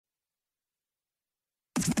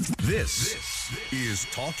This is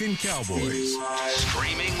Talkin' Cowboys.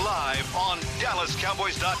 Streaming live on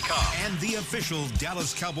DallasCowboys.com. And the official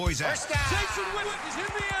Dallas Cowboys app. Jason Witten is in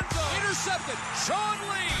the end zone. Intercepted. Sean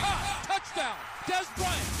Lee. Touchdown. Des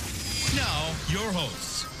Bryant. Now, your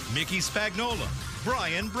hosts, Mickey Spagnola,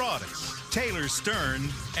 Brian Broaddus, Taylor Stern,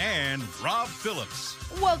 and Rob Phillips.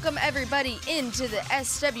 Welcome, everybody, into the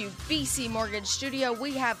SWBC Mortgage Studio.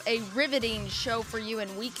 We have a riveting show for you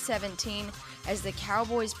in Week 17 as the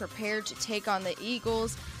Cowboys prepare to take on the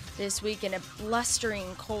Eagles this week in a blustering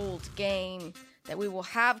cold game that we will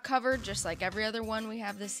have covered just like every other one we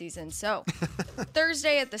have this season. So,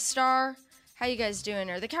 Thursday at the Star, how you guys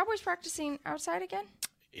doing? Are the Cowboys practicing outside again?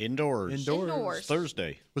 Indoors.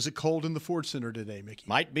 Thursday. Was it cold in the Ford Center today, Mickey?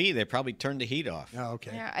 Might be. They probably turned the heat off. Oh,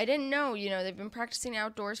 okay. Yeah, I didn't know. They've been practicing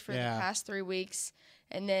outdoors for the past 3 weeks.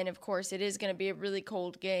 And then, of course, it is going to be a really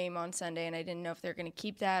cold game on Sunday, and I didn't know if they're going to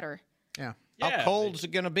keep that or Yeah. How cold is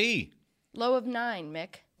it going to be? low of 9,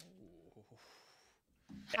 Mick.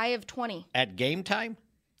 High of 20. At game time?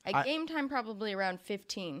 At game time, probably around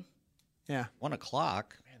 15. Yeah. 1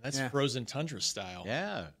 o'clock. Man, that's frozen tundra style.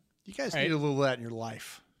 Yeah. You guys need a little of that in your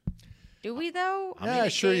life. Do we, though? Yeah,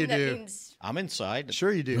 sure you that do. means- I'm inside.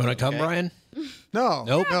 Sure you do. You want to come, Brian? No.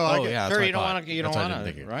 Nope. No, Oh, yeah. Sure, that's you don't what I want to, thought. you don't That's why I want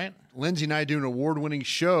didn't to, think it. right? Lindsay and I do an award-winning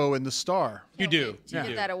show in the Star. You do. To You get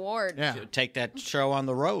do. that award. Yeah. Take that show on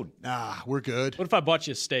the road. Nah, we're good. What if I bought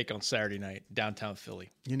you a steak on Saturday night downtown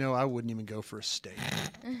Philly? I wouldn't even go for a steak.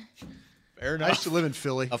 Fair I enough. used to live in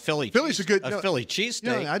Philly. A Philly Philly's a good Philly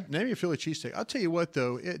cheesesteak. Maybe a Philly cheesesteak. I'll tell you what,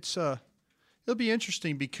 though, it'll be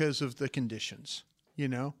interesting because of the conditions.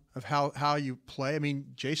 Of how you play. I mean,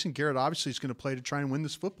 Jason Garrett obviously is going to play to try and win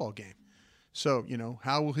this football game. So,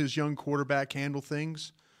 how will his young quarterback handle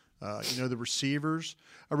things? The receivers.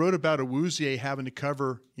 I wrote about Awuzie having to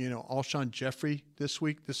cover, Alshon Jeffrey this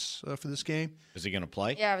week for this game. Is he going to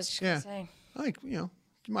play? Yeah, I was just going to say. I think, you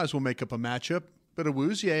might as well make up a matchup. But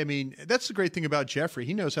Awuzie, I mean, that's the great thing about Jeffrey.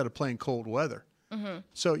 He knows how to play in cold weather. Mm-hmm.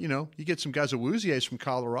 So, you get some guys, Awuzie's from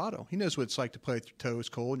Colorado. He knows what it's like to play with your toes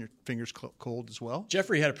cold and your fingers cold as well.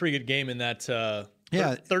 Jeffrey had a pretty good game in that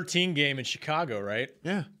 13 game in Chicago, right?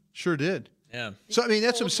 Yeah, sure did. Yeah. So, I mean,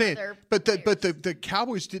 that's what I'm Cold saying. weather But the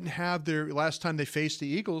Cowboys didn't have last time they faced the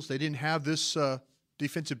Eagles, they didn't have this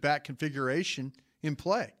defensive back configuration in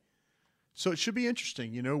play. So it should be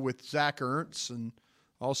interesting, with Zach Ertz and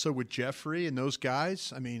also with Jeffrey and those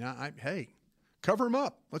guys. I mean, hey, cover him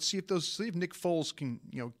up. Let's see if Nick Foles can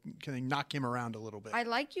they knock him around a little bit. I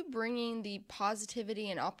like you bringing the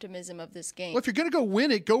positivity and optimism of this game. Well, if you're going to go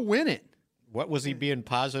win it. What was he being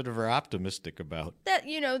positive or optimistic about? That,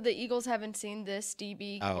 the Eagles haven't seen this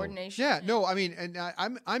DB coordination. Yeah, no, I mean, and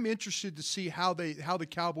I'm interested to see how the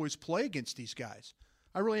Cowboys play against these guys.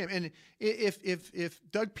 I really am. And if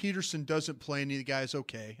Doug Peterson doesn't play any of the guys,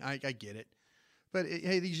 okay, I get it. But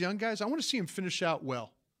hey, these young guys, I want to see them finish out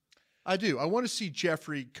well. I do. I want to see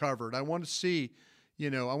Jeffrey covered. I want to see,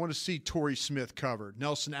 Torrey Smith covered,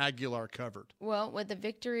 Nelson Aguilar covered. Well, with the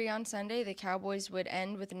victory on Sunday, the Cowboys would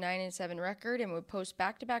end with a 9-7 record and would post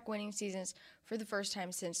back-to-back winning seasons for the first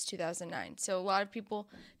time since 2009. So a lot of people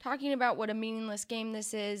talking about what a meaningless game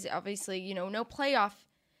this is. Obviously, no playoff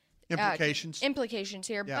implications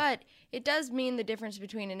here, but it does mean the difference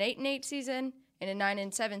between an 8-8 season and a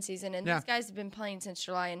 9-7 season, and these guys have been playing since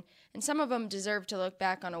July, and some of them deserve to look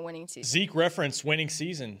back on a winning season. Zeke referenced winning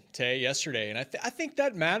season, Tay, yesterday, and I think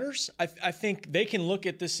that matters. I think they can look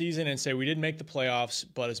at this season and say we didn't make the playoffs,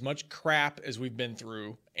 but as much crap as we've been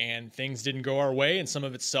through and things didn't go our way and some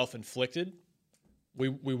of it's self-inflicted, we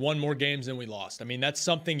won more games than we lost. I mean, that's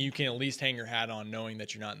something you can at least hang your hat on knowing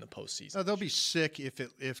that you're not in the postseason. They'll be sick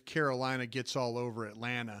if Carolina gets all over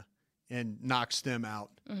Atlanta and knocks them out.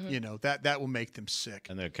 Mm-hmm. That will make them sick.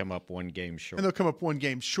 And they'll come up one game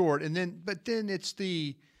short. And then it's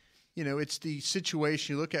the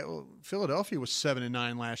situation. You look at Philadelphia was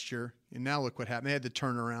 7-9 last year, and now look what happened. They had the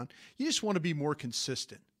turnaround. You just want to be more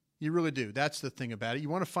consistent. You really do. That's the thing about it. You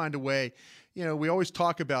want to find a way. We always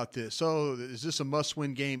talk about this. Oh, is this a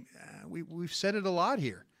must-win game? We've said it a lot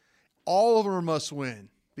here. All of them are must-win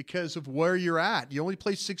because of where you're at. You only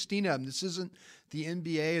play 16 of them. This isn't the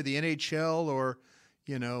NBA or the NHL or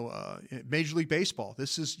Major League Baseball.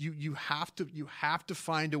 This is you have to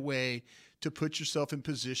find a way to put yourself in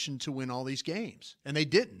position to win all these games. And they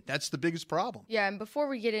didn't. That's the biggest problem. Yeah, and before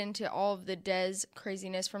we get into all of the Dez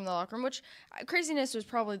craziness from the locker room, which craziness was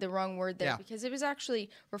probably the wrong word there because it was actually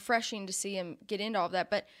refreshing to see him get into all of that.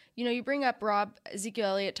 But, you bring up Ezekiel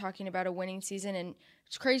Elliott talking about a winning season and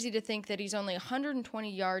It's crazy to think that he's only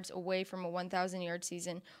 120 yards away from a 1,000-yard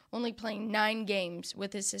season, only playing 9 games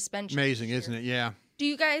with his suspension. Amazing, isn't it? Yeah. Do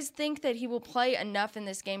you guys think that he will play enough in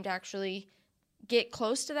this game to actually get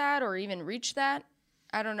close to that or even reach that?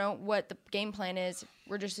 I don't know what the game plan is.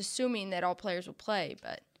 We're just assuming that all players will play,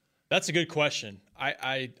 but that's a good question.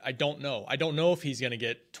 I don't know. I don't know if he's going to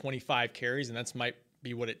get 25 carries, and that might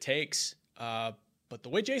be what it takes. But the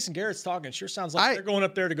way Jason Garrett's talking sure sounds like they're going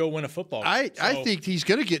up there to go win a football game. I think he's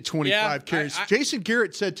going to get 25 carries. Jason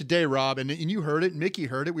Garrett said today, Rob, and you heard it, and Mickey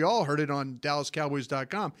heard it. We all heard it on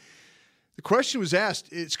DallasCowboys.com. The question was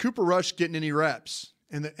asked, is Cooper Rush getting any reps?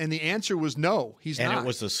 And the answer was no, he's not. And it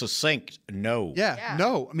was a succinct no. Yeah,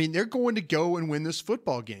 no. I mean, they're going to go and win this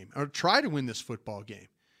football game or try to win this football game.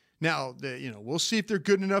 Now, we'll see if they're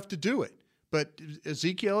good enough to do it. But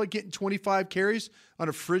Ezekiel getting 25 carries on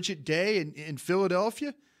a frigid day in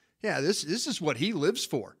Philadelphia, yeah, this is what he lives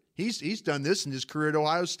for. He's done this in his career at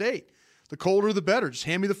Ohio State. The colder, the better. Just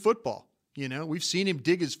hand me the football. We've seen him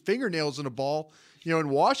dig his fingernails in a ball, in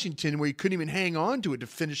Washington where he couldn't even hang on to it to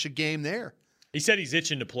finish a game there. He said he's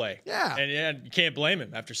itching to play. Yeah. And you can't blame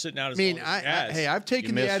him after sitting out as long as he has. I've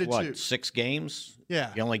taken the attitude. What, 6 games?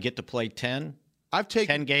 Yeah. You only get to play 10? I've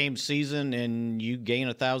taken 10-game season and you gain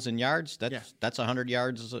 1,000 yards. That's 100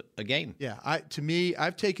 yards a game. Yeah, I've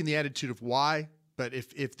taken the attitude of why. But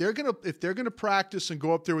if they're gonna practice and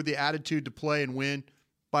go up there with the attitude to play and win,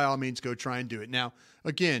 by all means, go try and do it. Now,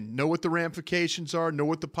 again, know what the ramifications are, know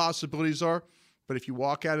what the possibilities are. But if you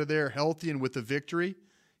walk out of there healthy and with a victory,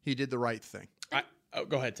 he did the right thing.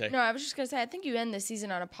 Go ahead, Tay. No, I was just going to say, I think you end the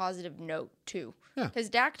season on a positive note, too. Because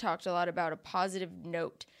Dak talked a lot about a positive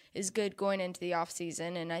note is good going into the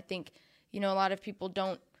offseason. And I think, a lot of people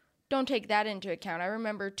don't take that into account. I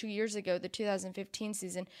remember 2 years ago, the 2015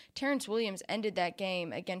 season, Terrence Williams ended that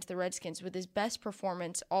game against the Redskins with his best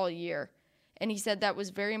performance all year. And he said that was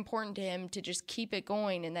very important to him to just keep it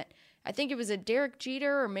going. And that I think it was a Derek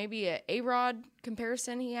Jeter or maybe a A-Rod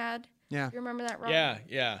comparison he had. Yeah. You remember that, Rob?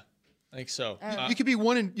 Yeah. I think so. You could be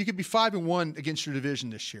 5-1 against your division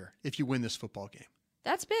this year if you win this football game.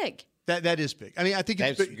 That's big. That is big. I mean, I think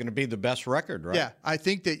that's going to be the best record, right? Yeah, I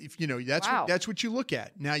think that if that's what you look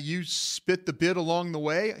at. Now you spit the bit along the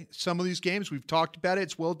way. Some of these games we've talked about it;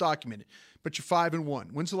 it's well documented. But you're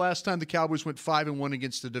 5-1. When's the last time the Cowboys went 5-1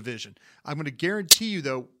 against the division? I'm going to guarantee you,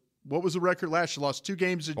 though. What was the record last year? Lost 2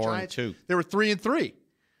 games to Giants. 4-2. They were 3-3.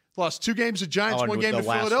 Lost 2 games to Giants, 1 game to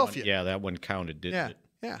Philadelphia. Yeah, that one counted, didn't it?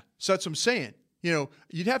 Yeah. So that's what I'm saying.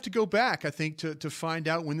 You'd have to go back, I think, to find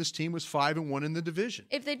out when this team was 5-1 in the division.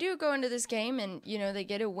 If they do go into this game and, they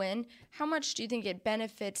get a win, how much do you think it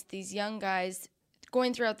benefits these young guys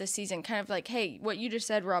going throughout the season? Kind of like, hey, what you just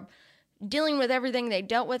said, Rob, dealing with everything they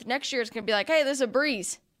dealt with. Next year it's going to be like, hey, this is a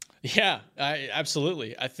breeze. Yeah,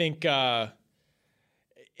 absolutely. I think and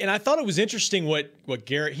I thought it was interesting what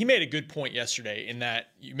Garrett, he made a good point yesterday in that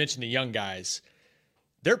you mentioned the young guys.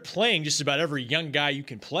 They're playing just about every young guy you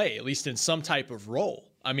can play, at least in some type of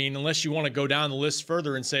role. I mean, unless you want to go down the list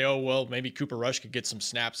further and say, oh, well, maybe Cooper Rush could get some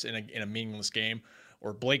snaps in a meaningless game,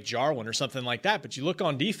 or Blake Jarwin or something like that. But you look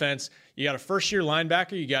on defense, you got a first-year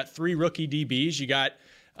linebacker, you got 3 rookie DBs, you got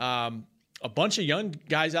a bunch of young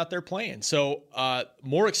guys out there playing. So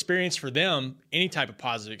more experience for them, any type of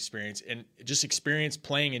positive experience, and just experience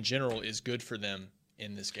playing in general is good for them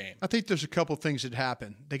in this game. I think there's a couple of things that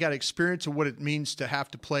happen. They got experience of what it means to have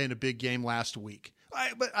to play in a big game last week.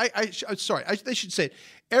 They should say it.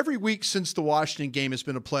 Every week since the Washington game has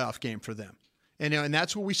been a playoff game for them. And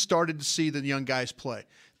that's where we started to see the young guys play.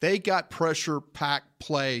 They got pressure-packed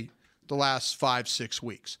play the last 5-6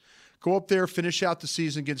 weeks. Go up there, finish out the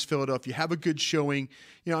season against Philadelphia, have a good showing.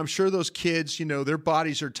 I'm sure those kids, their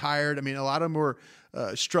bodies are tired. I mean, a lot of them were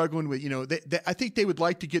struggling with, I think they would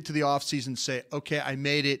like to get to the offseason and say, okay, I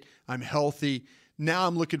made it. I'm healthy. Now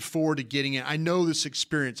I'm looking forward to getting it. I know this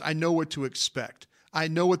experience. I know what to expect. I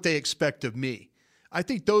know what they expect of me. I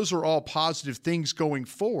think those are all positive things going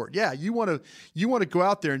forward. Yeah, you want to go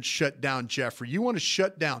out there and shut down Jeffrey. You want to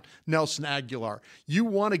shut down Nelson Aguilar. You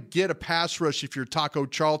want to get a pass rush if you're Taco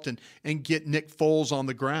Charlton and get Nick Foles on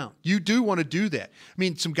the ground. You do want to do that. I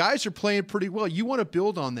mean, some guys are playing pretty well. You want to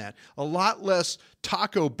build on that. A lot less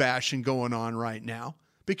taco bashing going on right now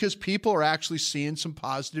because people are actually seeing some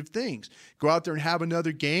positive things. Go out there and have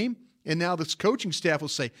another game. And now this coaching staff will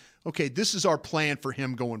say, okay, this is our plan for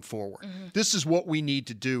him going forward. Mm-hmm. This is what we need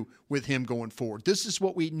to do with him going forward. This is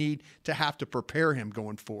what we need to have to prepare him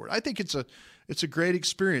going forward. I think it's a great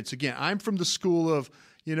experience. Again, I'm from the school of,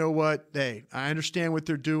 you know what, hey, I understand what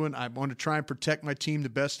they're doing. I want to try and protect my team the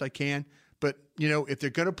best I can. But, if they're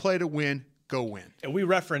going to play to win, go win. And we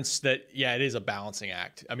referenced that, yeah, it is a balancing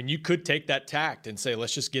act. I mean, you could take that tact and say,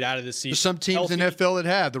 let's just get out of this season. There's some teams healthy. in NFL that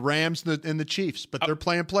have the Rams and the Chiefs, but they're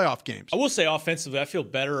playing playoff games. I will say offensively, I feel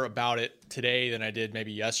better about it today than I did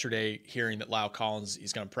maybe yesterday, hearing that Lyle Collins,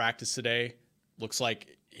 he's going to practice today. Looks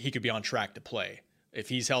like he could be on track to play. If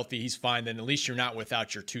he's healthy, he's fine. Then at least you're not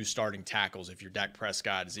without your 2 starting tackles if you're Dak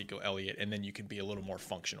Prescott, Ezekiel Elliott, and then you can be a little more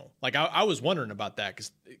functional. Like I was wondering about that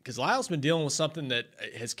because Lyle's been dealing with something that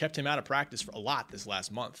has kept him out of practice for a lot this last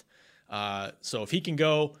month. So if he can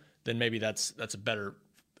go, then maybe that's a better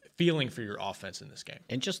feeling for your offense in this game.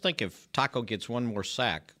 And just think, if Taco gets one more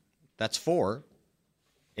sack, that's 4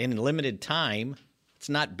 in limited time. It's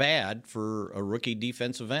not bad for a rookie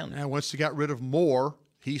defensive end. And once they got rid of Moore,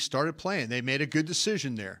 he started playing. They made a good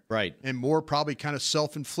decision there. Right. And Moore probably kind of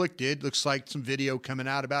self-inflicted. Looks like some video coming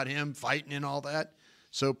out about him fighting and all that.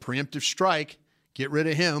 So preemptive strike, get rid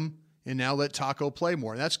of him, and now let Taco play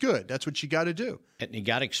more. And that's good. That's what you got to do. And you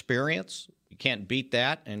got experience. You can't beat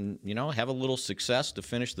that. And, have a little success to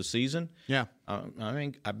finish the season. Yeah.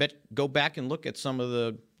 I bet go back and look at some of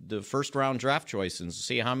the first-round draft choices and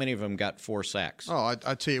see how many of them got 4 sacks. Oh,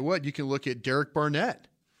 I tell you what, you can look at Derek Barnett.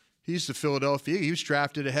 He's the Philadelphia. He was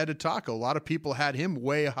drafted ahead of Taco. A lot of people had him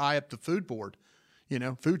way high up the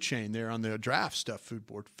food chain there on the draft stuff,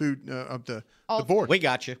 up the board. We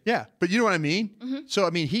got you. Yeah, but you know what I mean? Mm-hmm. So,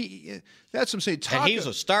 I mean, that's what I'm saying. Taco, and he's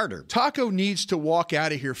a starter. Taco needs to walk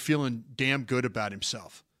out of here feeling damn good about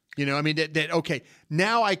himself. Okay,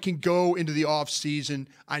 now I can go into the off season.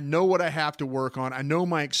 I know what I have to work on. I know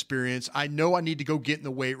my experience. I know I need to go get in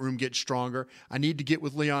the weight room, get stronger. I need to get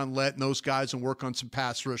with Leon Lett and those guys and work on some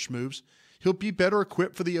pass rush moves. He'll be better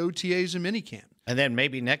equipped for the OTAs and minicamp. And then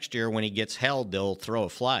maybe next year when he gets held, they'll throw a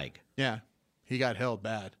flag. Yeah, he got held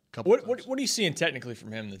bad. What are you seeing technically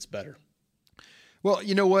from him that's better? Well,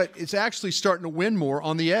 you know what? It's actually starting to win more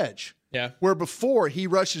on the edge. Yeah. Where before he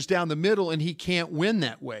rushes down the middle and he can't win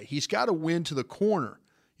that way. He's got to win to the corner.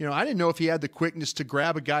 I didn't know if he had the quickness to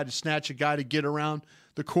grab a guy, to snatch a guy, to get around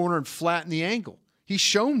the corner and flatten the angle. He's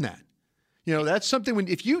shown that. That's something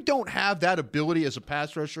if you don't have that ability as a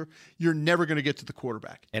pass rusher, you're never going to get to the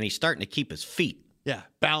quarterback. And he's starting to keep his feet. Yeah.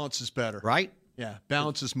 Balance is better. Right? Yeah.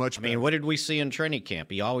 Balance is much better. I mean, what did we see in training camp?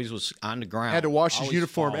 He always was on the ground. Had to wash his always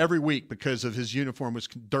uniform falling. every week because of his uniform was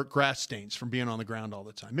dirt grass stains from being on the ground all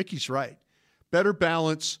the time. Mickey's right. Better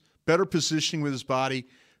balance, better positioning with his body,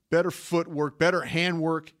 better footwork, better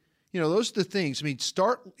handwork. Those are the things. I mean,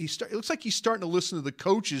 it looks like he's starting to listen to the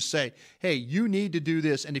coaches say, hey, you need to do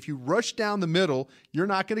this. And if you rush down the middle, you're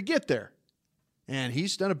not going to get there. And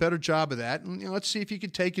he's done a better job of that. And let's see if he can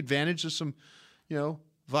take advantage of some,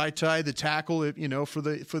 Vitae, the tackle, for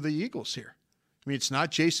the Eagles here. I mean, it's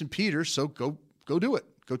not Jason Peters, so go do it.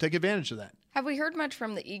 Go take advantage of that. Have we heard much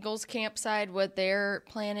from the Eagles camp side what their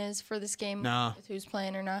plan is for this game? No. With who's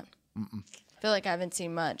playing or not? I feel like I haven't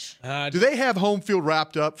seen much. Do they have home field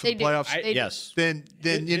wrapped up for the playoffs? Yes. Then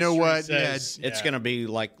you know what? Says, It's going to be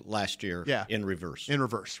like last year. Yeah. In reverse. In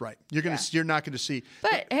reverse, right? You're not going to see.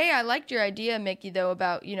 But hey, I liked your idea, Mickey, though,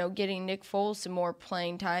 about getting Nick Foles some more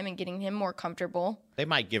playing time and getting him more comfortable, They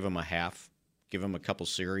might give him a half, give him a couple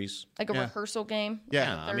series. like a rehearsal game.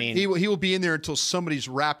 Yeah, I mean, he will be in there until somebody's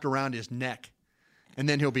wrapped around his neck, and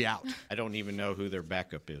then he'll be out. I don't even know who their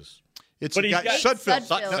backup is. It's But a he's guy, got- Sudfeld.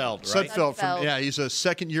 Sudfeld, right? Sudfeld he's a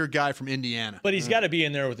second-year guy from Indiana. But he's got to be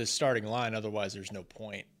in there with his starting line, otherwise there's no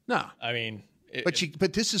point. No, I mean,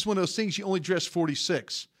 but this is one of those things you only dress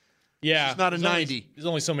 46. yeah, it's not a there's only- 90. There's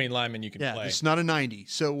only so many linemen you can Yeah, play. it's not a 90.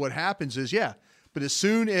 So what happens is, but as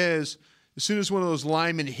soon as one of those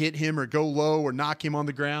linemen hit him or go low or knock him on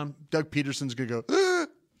the ground, Doug Peterson's going to go,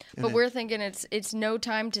 But we're thinking it's no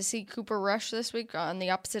time to see Cooper Rush this week on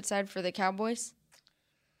the opposite side for the Cowboys.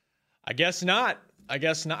 I guess not.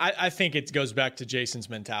 I think it goes back to Jason's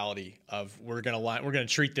mentality of we're gonna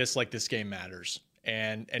treat this like this game matters,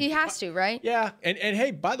 and He has to, right? Yeah, and hey,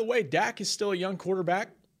 by the way, Dak is still a young quarterback.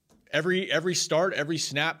 Every start, every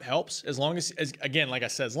snap helps as long as again, like I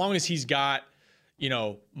said, as long as he's got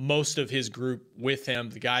most of his group with him,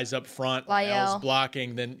 the guys up front, Lyell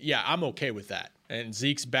blocking, then yeah, I'm okay with that. And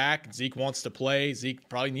Zeke's back. Zeke wants to play. Zeke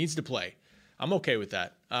probably needs to play. I'm okay with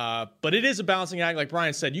that. But it is a balancing act. Like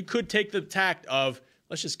Brian said, you could take the tact of,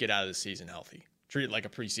 let's just get out of the season healthy. Treat it like a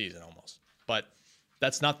preseason almost. But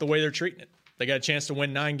that's not the way they're treating it. They got a chance to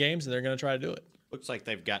win 9 games, and they're going to try to do it. Looks like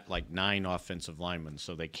they've got like 9 offensive linemen,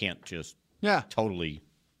 so they can't just yeah, totally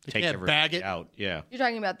take can't bag everything it. out. Yeah. You're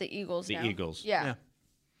talking about the Eagles The now. Eagles. Yeah.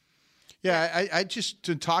 Yeah, I just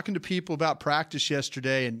been talking to people about practice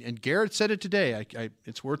yesterday, and Garrett said it today.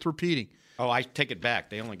 It's worth repeating. Oh, I take it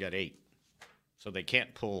back. They only got 8. So they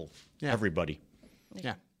can't pull everybody.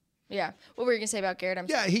 Yeah. Yeah. What were you going to say about Garrett?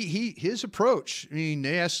 His approach. I mean,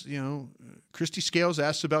 they asked, Christy Scales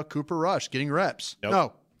asked about Cooper Rush getting reps.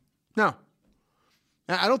 Nope. No.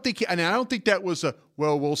 I don't think that was a,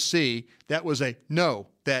 well, we'll see. That was a no.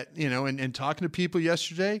 That, and talking to people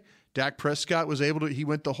yesterday, Dak Prescott was able to, he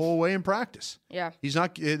went the whole way in practice. Yeah. He's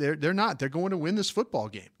not, they're not. They're going to win this football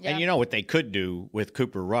game. Yeah. And you know what they could do with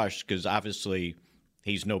Cooper Rush, because obviously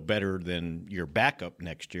he's no better than your backup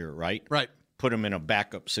next year, right? Right. Put him in a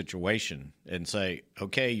backup situation and say,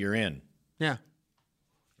 okay, you're in. Yeah.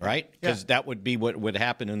 Right? Because that would be what would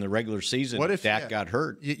happen in the regular season What if Dak got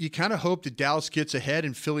hurt. You kind of hope that Dallas gets ahead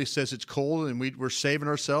and Philly says it's cold and we're saving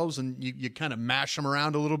ourselves, and you kind of mash them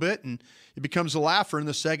around a little bit, and it becomes a laugher in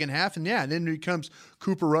the second half. And then it becomes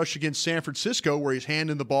Cooper Rush against San Francisco, where he's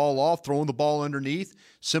handing the ball off, throwing the ball underneath.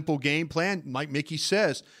 Simple game plan. Like Mickey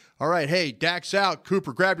says, all right, hey, Dak's out.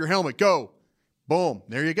 Cooper, grab your helmet. Go. Boom.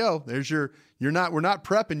 There you go. There's your – we're not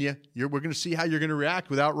prepping you. We're going to see how you're going to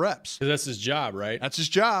react without reps. Because that's his job, right? That's his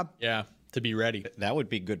job. Yeah, to be ready. That would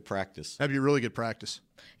be good practice. That'd be really good practice.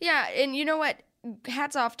 Yeah, and you know what?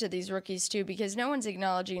 Hats off to these rookies, too, because no one's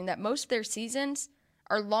acknowledging that most of their seasons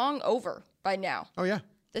are long over by now. Oh, yeah.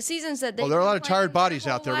 The seasons that they there are a lot of tired bodies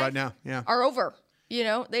out there right now. Yeah. Are over.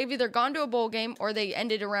 They've either gone to a bowl game or they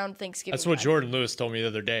ended around Thanksgiving. That's what time. Jordan Lewis told me the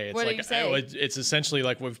other day. It's What did he say? It's essentially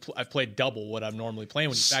like I've played double what I'm normally playing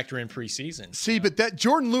when you factor in preseason. See, but that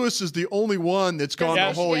Jordan Lewis is the only one that's gone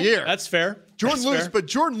the whole year. That's fair. Jordan Lewis, fair. but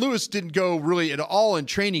Jordan Lewis didn't go really at all in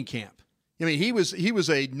training camp. I mean, he was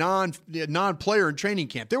a non-player in training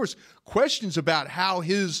camp. There was questions about how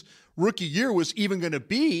his rookie year was even going to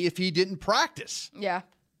be if he didn't practice. Yeah.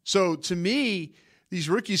 So to me, these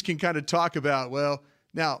rookies can kind of talk about, well,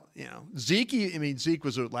 now, Zeke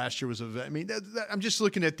was last year was I'm just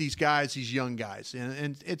looking at these guys, these young guys,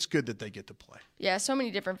 and it's good that they get to play. Yeah, so many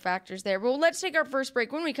different factors there. Well, let's take our first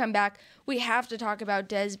break. When we come back, we have to talk about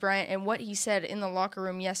Dez Bryant and what he said in the locker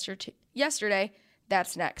room yesterday.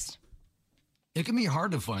 That's next. It can be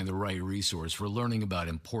hard to find the right resource for learning about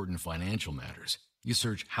important financial matters. You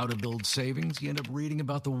search how to build savings, you end up reading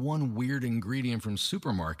about the one weird ingredient from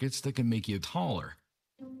supermarkets that can make you taller.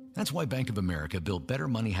 That's why Bank of America built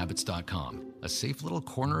BetterMoneyHabits.com, a safe little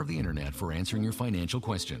corner of the internet for answering your financial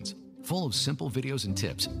questions. Full of simple videos and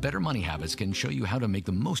tips, Better Money Habits can show you how to make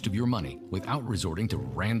the most of your money without resorting to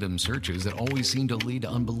random searches that always seem to lead to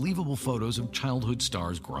unbelievable photos of childhood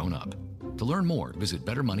stars grown up. To learn more, visit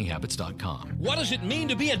BetterMoneyHabits.com. What does it mean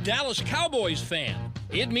to be a Dallas Cowboys fan?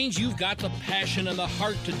 It means you've got the passion and the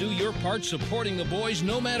heart to do your part supporting the boys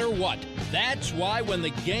no matter what. That's why when the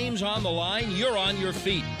game's on the line, you're on your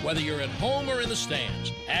feet, whether you're at home or in the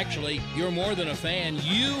stands. Actually, you're more than a fan.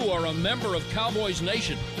 You are a member of Cowboys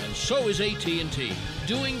Nation, and so is AT&T,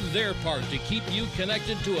 doing their part to keep you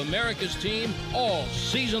connected to America's team all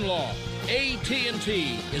season long.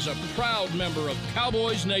 AT&T is a proud member of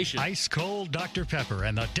Cowboys Nation. Ice Cold Dr. Pepper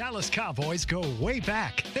and the Dallas Cowboys go way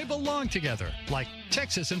back. They belong together, like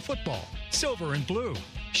Texas and football, silver and blue,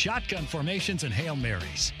 shotgun formations and Hail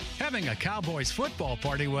Marys. Having a Cowboys football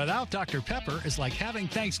party without Dr. Pepper is like having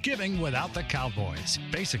Thanksgiving without the Cowboys.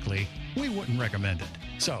 Basically, we wouldn't recommend it.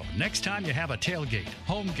 So, next time you have a tailgate,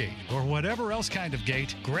 home gate, or whatever else kind of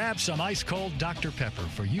gate, grab some ice cold Dr. Pepper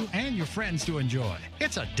for you and your friends to enjoy.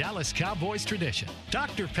 It's a Dallas Cowboys tradition.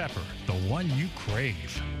 Dr. Pepper, the one you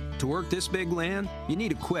crave. To work this big land, you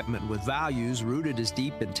need equipment with values rooted as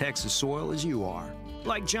deep in Texas soil as you are.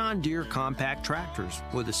 Like John Deere compact tractors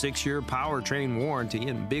with a 6-year powertrain warranty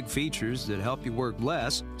and big features that help you work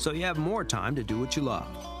less so you have more time to do what you love.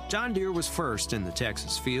 John Deere was first in the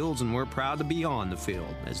Texas fields, and we're proud to be on the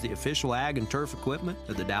field as the official ag and turf equipment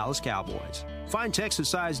of the Dallas Cowboys. Find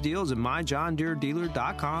Texas-sized deals at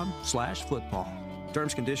myjohndeeredealer.com/football.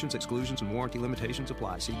 Terms, conditions, exclusions, and warranty limitations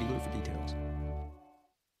apply. See dealer for details.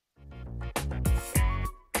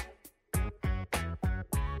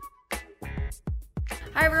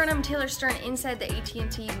 Hi everyone, I'm Taylor Stern inside the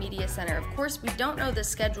AT&T Media Center. Of course, we don't know the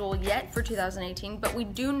schedule yet for 2018, but we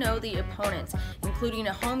do know the opponents, including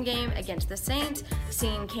a home game against the Saints,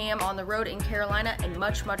 seeing Cam on the road in Carolina, and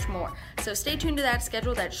much, much more. So stay tuned to that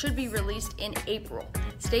schedule that should be released in April.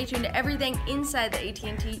 Stay tuned to everything inside the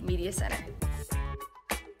AT&T Media Center.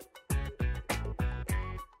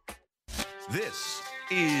 This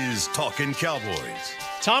is Talkin' Cowboys.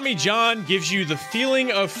 Tommy John gives you the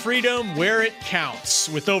feeling of freedom where it counts.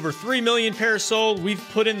 With over 3 million pairs sold, we've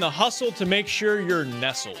put in the hustle to make sure you're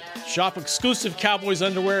nestled. Shop exclusive Cowboys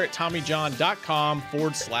underwear at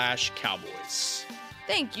TommyJohn.com/Cowboys.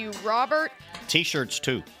 Thank you, Robert. T-shirts,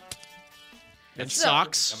 too. And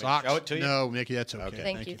socks. Show it to you? No, Mickey, that's okay.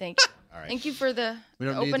 Thank you. All right. Thank you for the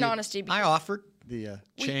open honesty. I offered. the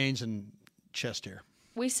chains and chest hair.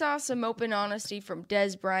 We saw some open honesty from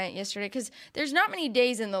Dez Bryant yesterday because there's not many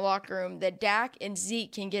days in the locker room that Dak and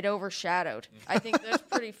Zeke can get overshadowed. I think that's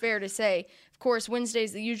pretty fair to say. Of course,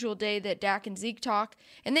 Wednesday's the usual day that Dak and Zeke talk,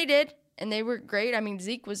 and they did, and they were great. I mean,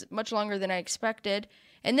 Zeke was much longer than I expected.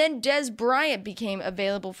 And then Dez Bryant became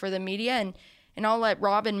available for the media, and I'll let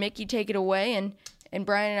Rob and Mickey take it away, and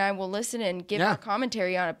Brian and I will listen and give our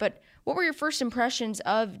commentary on it. But what were your first impressions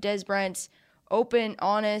of Dez Bryant's open,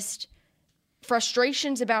 honest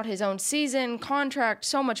frustrations about his own season, contract,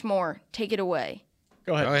 so much more? Take it away.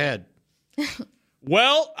 Go ahead.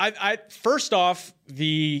 Well, I first off,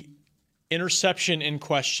 the interception in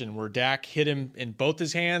question where Dak hit him in both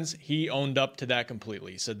his hands, he owned up to that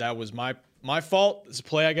completely. He said that was my fault. It's a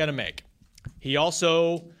play I got to make. He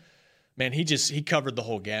also, man, he covered the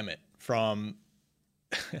whole gamut from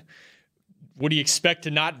would he expect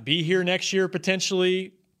to not be here next year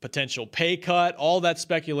potentially? Potential pay cut, all that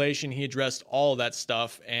speculation. He addressed all of that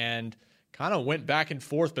stuff and kind of went back and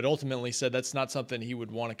forth, but ultimately said that's not something he would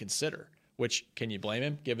want to consider, which can you blame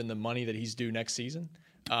him given the money that he's due next season?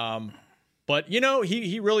 But,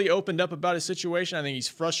 he really opened up about his situation. I think he's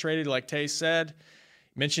frustrated, like Tay said.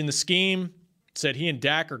 Mentioned the scheme, said he and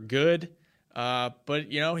Dak are good, but,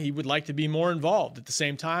 he would like to be more involved. At the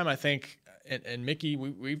same time, I think, and Mickey,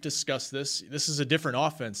 we've discussed this. This is a different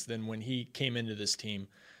offense than when he came into this team.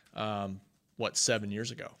 7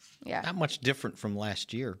 years ago? Yeah. Not much different from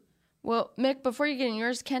last year. Well, Mick, before you get in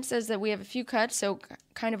yours, Kent says that we have a few cuts, so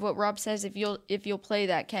kind of what Rob says, if you'll play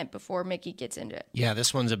that, Kent, before Mickey gets into it. Yeah,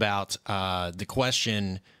 this one's about the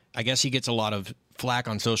question. I guess he gets a lot of flack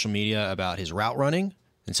on social media about his route running,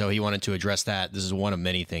 and so he wanted to address that. This is one of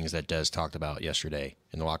many things that Dez talked about yesterday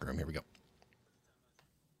in the locker room. Here we go.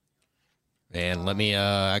 And let me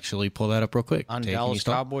actually pull that up real quick. On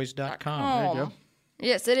DallasCowboys.com. Oh. There you go.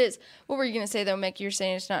 Yes, it is. What were you going to say, though, Mick? You're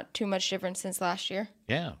saying it's not too much different since last year?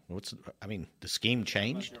 Yeah. The scheme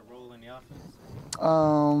changed. Here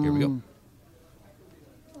we go.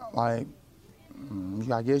 I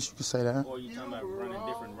guess you could say that. Or you talking about running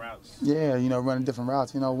different routes? Yeah, running different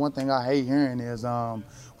routes. One thing I hate hearing is when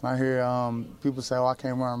I hear people say, I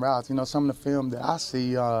can't run routes. Some of the film that I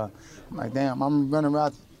see, I'm like, damn, I'm running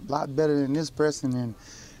routes a lot better than this person and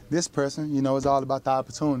this person. It's all about the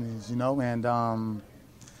opportunities, and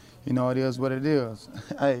it is what it is.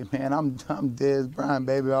 Hey, man, I'm Dez Bryant,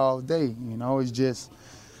 baby, all day. It's just,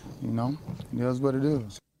 it is what it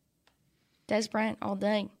is. Dez Bryant all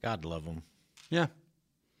day. God love him. Yeah.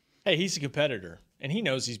 Hey, he's a competitor, and he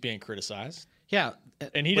knows he's being criticized. Yeah.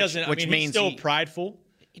 And he doesn't, which means he's still prideful.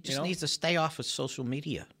 He just needs to stay off of social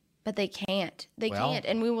media. But they can't. They can't.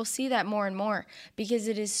 And we will see that more and more because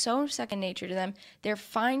it is so second nature to them. They're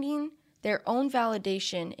finding their own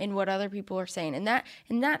validation in what other people are saying. And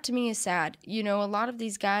that to me is sad. A lot of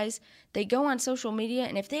these guys, they go on social media,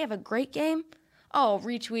 and if they have a great game,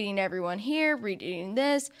 retweeting everyone here, retweeting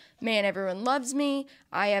this. Man, everyone loves me.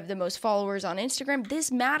 I have the most followers on Instagram.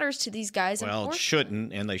 This matters to these guys. Well, it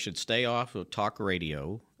shouldn't, and they should stay off of talk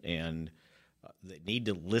radio, and they need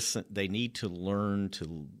to listen. They need to learn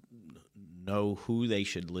to know who they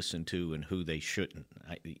should listen to and who they shouldn't.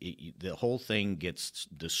 The whole thing gets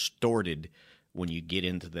distorted when you get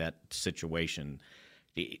into that situation.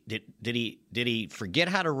 Did he forget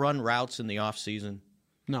how to run routes in the offseason?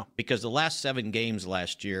 No. Because the last 7 games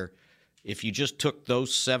last year, if you just took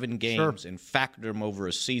those 7 games and factored them over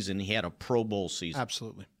a season, he had a Pro Bowl season.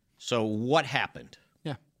 Absolutely. So what happened?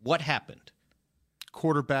 Yeah. What happened?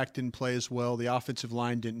 Quarterback didn't play as well. The offensive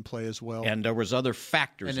line didn't play as well. And there was other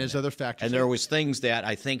factors. And there's other factors. And there was things that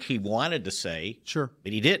I think he wanted to say. Sure.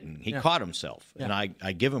 But he didn't. He caught himself. Yeah. And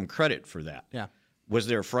I give him credit for that. Yeah. Was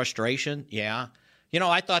there frustration? Yeah.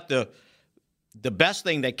 I thought the best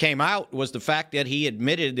thing that came out was the fact that he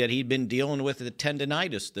admitted that he'd been dealing with the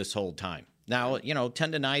tendinitis this whole time. Now,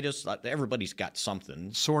 tendinitis, everybody's got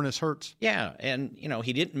something. Soreness hurts. Yeah, and,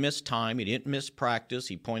 he didn't miss time. He didn't miss practice.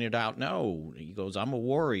 He pointed out, no. He goes, I'm a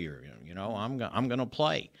warrior. I'm going to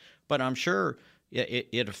play. But I'm sure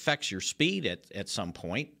it affects your speed at some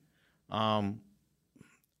point. To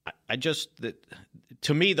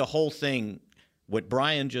me, the whole thing, what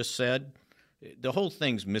Brian just said, the whole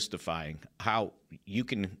thing's mystifying. How you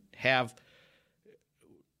can have –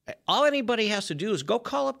 all anybody has to do is go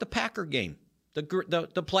call up the Packer game, the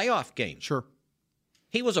playoff game. Sure.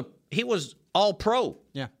 He was all pro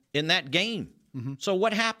in that game. Mm-hmm. So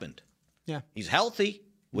what happened? Yeah. He's healthy,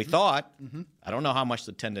 we thought. Mm-hmm. I don't know how much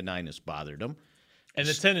the tendinitis bothered him. And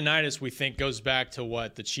the tendinitis, we think, goes back to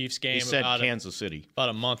what, the Chiefs game? He said Kansas City. About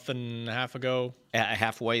a month and a half ago.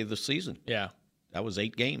 Halfway of the season. Yeah. That was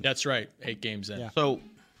 8 games. That's right, 8 games in. Yeah. So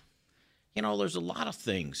there's a lot of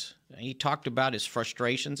things. He talked about his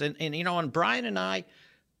frustrations. And Brian and I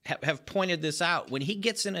have pointed this out. When he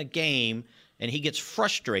gets in a game and he gets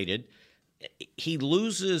frustrated, he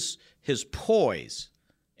loses his poise,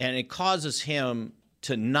 and it causes him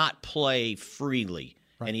to not play freely.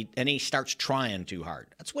 Right. And he starts trying too hard.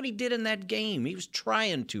 That's what he did in that game. He was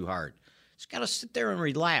trying too hard. He's got to sit there and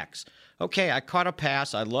relax. Okay, I caught a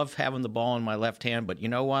pass. I love having the ball in my left hand, but you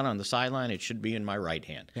know what? On the sideline, it should be in my right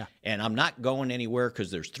hand. Yeah. And I'm not going anywhere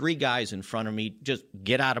because there's 3 guys in front of me. Just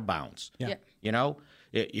get out of bounds. Yeah.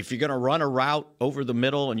 If you're going to run a route over the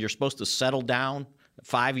middle and you're supposed to settle down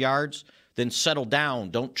 5 yards, then settle down.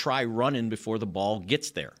 Don't try running before the ball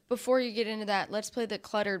gets there. Before you get into that, let's play the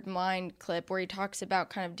Cluttered Mind clip where he talks about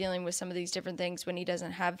kind of dealing with some of these different things when he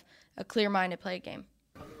doesn't have a clear mind to play a game.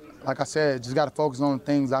 Like I said, just got to focus on the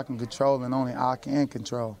things I can control and only I can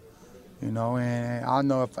control. And I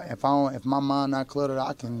know if my mind not cluttered,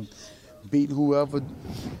 I can beat whoever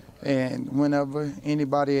and whenever,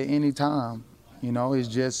 anybody at any time. It's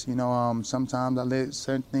just, sometimes I let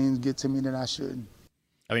certain things get to me that I shouldn't.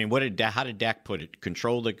 I mean, how did Dak put it?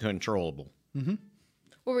 Control the controllable. Mm-hmm.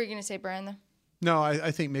 What were you going to say, Brian, though? No,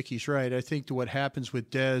 I think Mickey's right. I think what happens with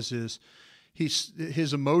Dez is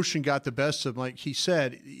his emotion got the best of him. Like he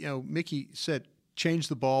said, Mickey said, change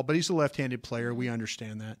the ball, but he's a left-handed player. We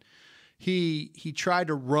understand that. He tried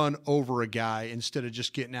to run over a guy instead of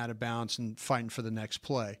just getting out of bounds and fighting for the next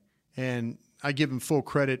play. And I give him full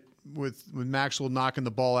credit with Maxwell knocking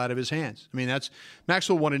the ball out of his hands. I mean,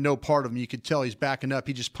 Maxwell wanted no part of him. You could tell he's backing up.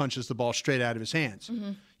 He just punches the ball straight out of his hands.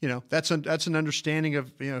 Mm-hmm. That's an understanding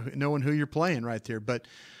of knowing who you're playing right there. But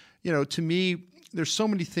to me, there's so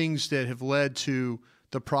many things that have led to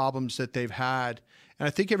the problems that they've had. And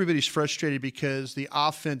I think everybody's frustrated because the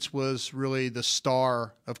offense was really the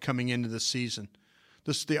star of coming into the season.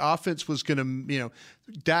 The offense was going to,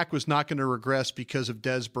 Dak was not going to regress because of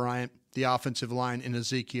Dez Bryant, the offensive line, and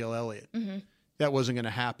Ezekiel Elliott. Mm-hmm. That wasn't going to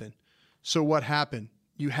happen. So what happened?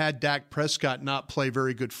 You had Dak Prescott not play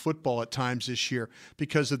very good football at times this year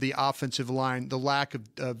because of the offensive line, the lack of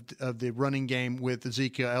the running game with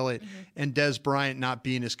Ezekiel Elliott, and Dez Bryant not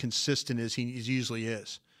being as consistent as he usually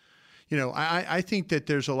is. I think that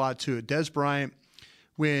there's a lot to it. Dez Bryant,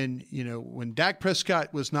 when Dak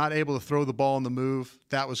Prescott was not able to throw the ball on the move,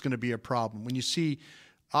 that was going to be a problem. When you see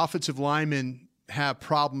offensive linemen have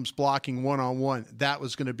problems blocking one-on-one, that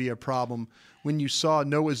was going to be a problem. When you saw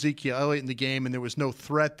no Ezekiel Elliott in the game and there was no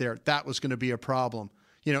threat there, that was going to be a problem.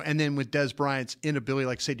 And then with Dez Bryant's inability,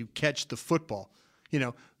 like I say, to catch the football.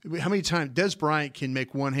 How many times Dez Bryant can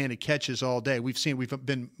make one-handed catches all day? We've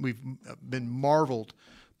been marveled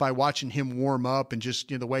by watching him warm up and just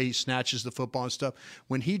the way he snatches the football and stuff.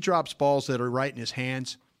 When he drops balls that are right in his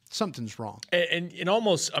hands, something's wrong. And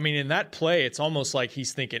almost, in that play, it's almost like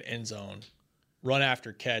he's thinking end zone, run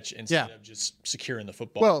after catch instead of just securing the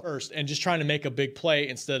football first and just trying to make a big play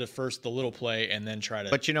instead of first the little play and then try to.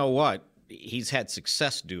 But you know what? He's had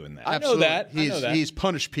success doing that. I know that. He's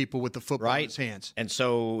punished people with the football in his hands. And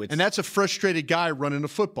so and that's a frustrated guy running a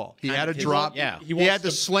football. He had a drop. Yeah. He had the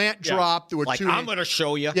slant drop. There were like, I'm going to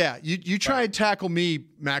show you. Yeah. You try and tackle me,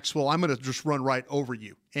 Maxwell, I'm going to just run right over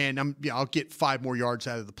you. And I'll get 5 more yards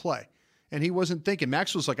out of the play. And he wasn't thinking.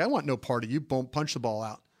 Maxwell's like, I want no part of you. Boom, punch the ball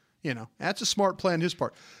out. That's a smart play on his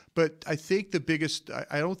part. But I think the biggest,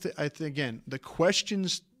 I think, again, the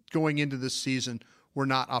questions going into this season were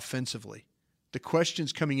not offensively. The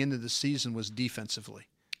questions coming into the season was defensively.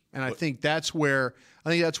 And I think that's where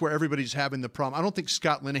everybody's having the problem. I don't think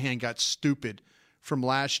Scott Linehan got stupid from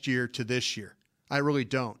last year to this year. I really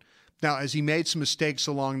don't. Now, has he made some mistakes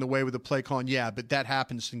along the way with the play calling? Yeah, but that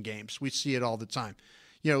happens in games. We see it all the time.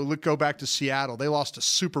 Go back to Seattle. They lost a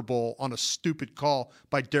Super Bowl on a stupid call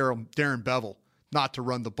by Darren Bevel not to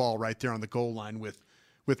run the ball right there on the goal line with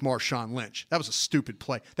Marshawn Lynch. That was a stupid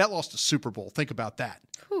play. That lost a Super Bowl. Think about that.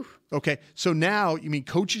 Whew. Okay, so now,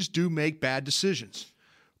 coaches do make bad decisions,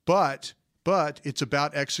 but it's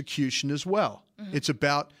about execution as well. Mm-hmm. It's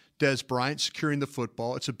about Dez Bryant securing the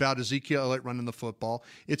football. It's about Ezekiel Elliott running the football.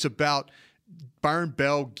 It's about Byron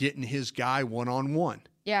Bell getting his guy one-on-one.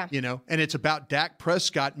 Yeah. And it's about Dak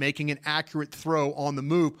Prescott making an accurate throw on the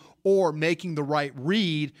move or making the right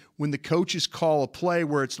read when the coaches call a play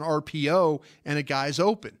where it's an RPO and a guy's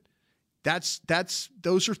open.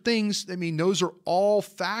 Those are things, those are all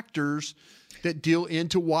factors that deal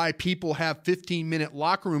into why people have 15-minute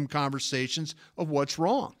locker room conversations of what's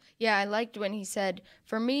wrong. Yeah, I liked when he said,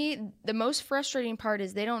 for me, the most frustrating part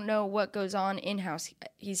is they don't know what goes on in-house.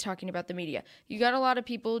 He's talking about the media. You got a lot of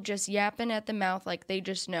people just yapping at the mouth like they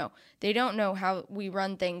just know. They don't know how we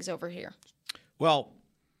run things over here. Well,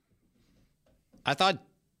 I thought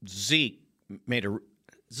Zeke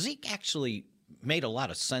Zeke actually made a lot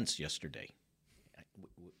of sense yesterday.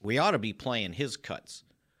 We ought to be playing his cuts.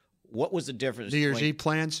 What was the difference? New Year's Eve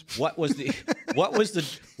plans. What was the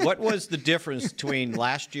difference between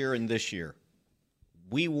last year and this year?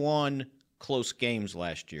 We won close games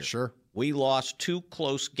last year. Sure. We lost 2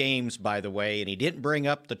 close games, by the way, and he didn't bring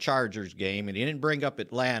up the Chargers game, and he didn't bring up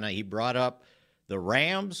Atlanta. He brought up the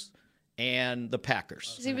Rams and the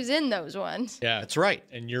Packers. He was in those ones. Yeah, that's right.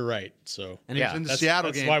 And you're right. So, and he was in the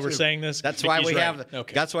Seattle game. That's why too. we're saying this. That's why we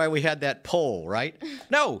right. That's why we had that poll, right?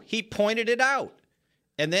 No, he pointed it out.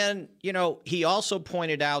 And then, he also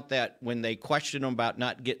pointed out that when they questioned him about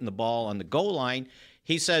not getting the ball on the goal line,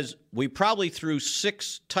 he says, we probably threw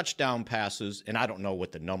 6 touchdown passes, and I don't know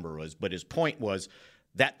what the number was, but his point was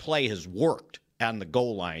that play has worked on the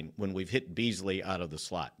goal line when we've hit Beasley out of the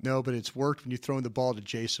slot. No, but it's worked when you're throwing the ball to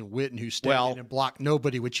Jason Witten, who stepped in and blocked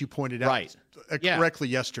nobody, which you pointed out correctly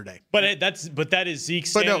yesterday. But that is Zeke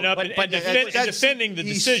standing up and defending the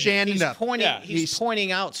decision. He's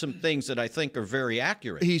pointing out some things that I think are very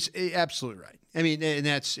accurate. He's absolutely right. I mean, and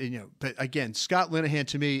that's, but again, Scott Linehan,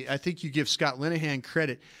 to me, I think you give Scott Linehan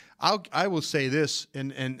credit. I will say this,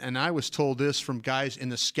 and I was told this from guys in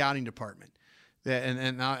the scouting department, that,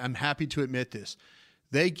 and I'm happy to admit this.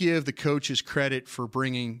 They give the coaches credit for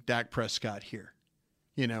bringing Dak Prescott here.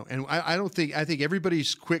 And I think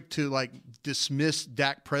everybody's quick to dismiss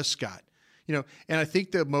Dak Prescott. And I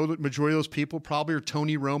think the majority of those people probably are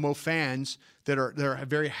Tony Romo fans they're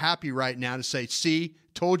very happy right now to say, see,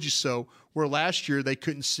 told you so, where last year they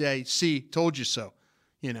couldn't say, see, told you so.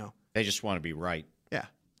 They just want to be right. Yeah.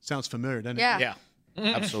 Sounds familiar, doesn't it? Yeah.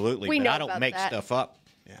 Absolutely. We but know I don't about make that. stuff up.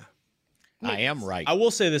 Yeah. I am right. I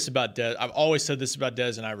will say this about Dez. I've always said this about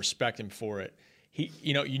Dez, and I respect him for it.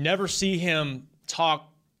 You never see him talk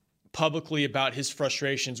publicly about his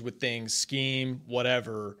frustrations with things, scheme,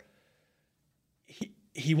 whatever.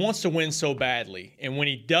 He wants to win so badly, and when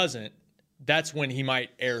he doesn't, that's when he might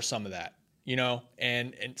air some of that,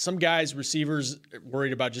 And some guys, receivers,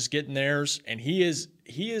 worried about just getting theirs, and he is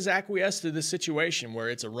acquiesced to this situation where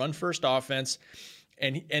it's a run-first offense,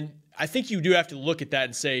 and I think you do have to look at that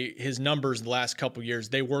and say his numbers the last couple of years,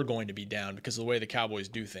 they were going to be down because of the way the Cowboys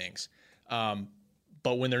do things.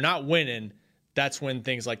 But when they're not winning, that's when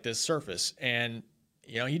things like this surface. And,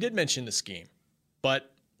 he did mention the scheme, but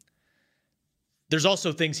there's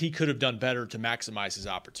also things he could have done better to maximize his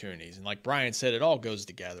opportunities. And like Brian said, it all goes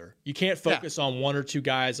together. You can't focus on one or two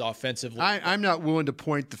guys offensively. I'm not willing to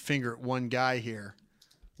point the finger at one guy here.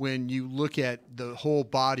 When you look at the whole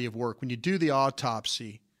body of work, when you do the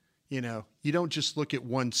autopsy, you don't just look at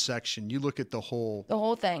one section. You look at the whole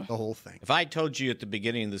thing. The whole thing. If I told you at the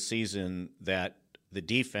beginning of the season that the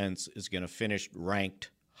defense is going to finish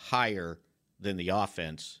ranked higher than the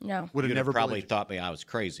offense, would have never probably thought me I was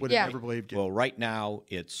crazy. Would have never believed you. Well, right now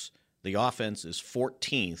it's the offense is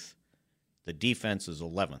 14th, the defense is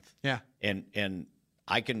 11th. Yeah, and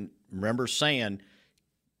I can remember saying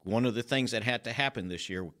one of the things that had to happen this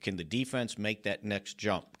year, can the defense make that next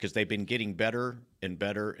jump? Because they've been getting better and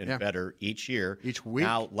better and better each year. Each week.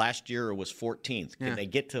 Now, last year it was 14th. Can they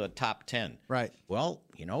get to a top 10? Right. Well,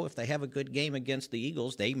 if they have a good game against the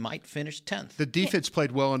Eagles, they might finish 10th. The defense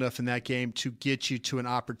played well enough in that game to get you to an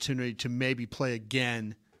opportunity to maybe play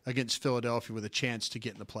again against Philadelphia with a chance to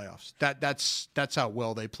get in the playoffs. That's how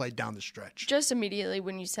well they played down the stretch. Just immediately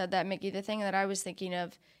when you said that, Mickey, the thing that I was thinking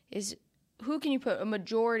of is who can you put a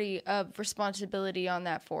majority of responsibility on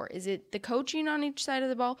that for? Is it the coaching on each side of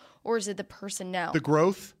the ball, or is it the personnel? The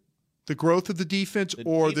growth of the defense,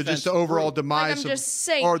 or just the overall demise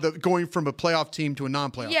or the going from a playoff team to a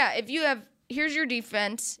non-playoff. Yeah, if you have here's your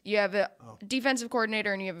defense, you have a defensive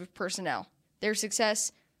coordinator and you have a personnel. Their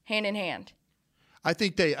success hand in hand. I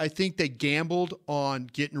think they gambled on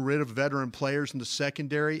getting rid of veteran players in the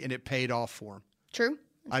secondary, and it paid off for them. True.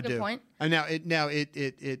 That's a good point. And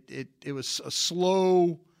it was a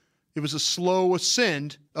slow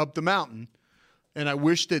ascend up the mountain, and I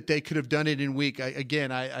wish that they could have done it in week.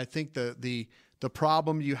 I think the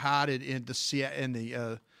problem you had in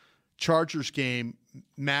the Chargers game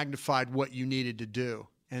magnified what you needed to do,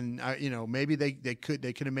 and maybe they could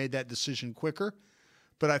have made that decision quicker,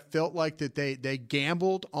 but I felt like that they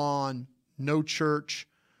gambled on no Church,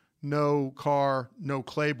 no Carr, no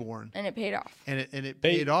Claiborne, and it paid off. And it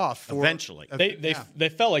paid off eventually. They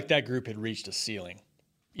felt like that group had reached a ceiling,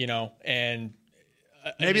 and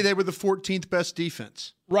maybe they were the 14th best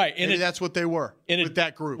defense, right? Maybe that's what they were with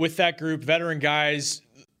that group. With that group, veteran guys,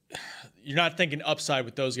 you're not thinking upside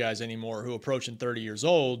with those guys anymore, who are approaching 30 years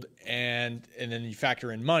old, and then you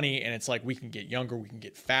factor in money, and it's like we can get younger, we can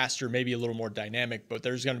get faster, maybe a little more dynamic, but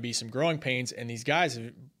there's going to be some growing pains, and these guys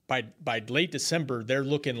have by late December, they're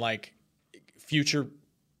looking like future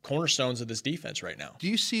cornerstones of this defense right now. Do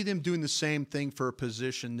you see them doing the same thing for a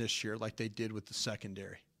position this year like they did with the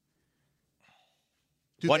secondary?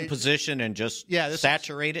 One position and just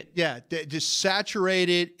saturate it? Yeah, just saturate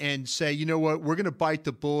it and say, you know what, we're going to bite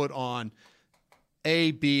the bullet on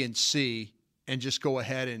A, B, and C and just go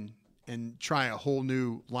ahead and try a whole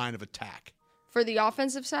new line of attack. For the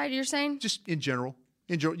offensive side, you're saying? Just in general.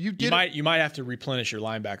 You might have to replenish your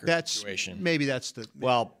linebacker situation. Maybe that's the...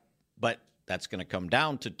 Well, but that's going to come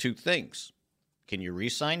down to two things. Can you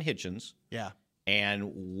re-sign Hitchens? Yeah.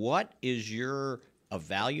 And what is your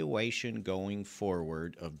evaluation going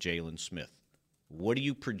forward of Jalen Smith? What do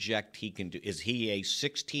you project he can do? Is he a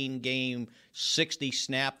 16-game,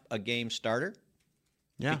 60-snap-a-game starter?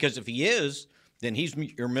 Yeah. Because if he is, then he's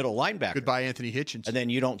your middle linebacker. Goodbye, Anthony Hitchens. And then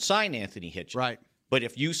you don't sign Anthony Hitchens. Right. But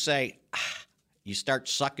if you say, you start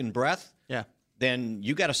sucking breath, then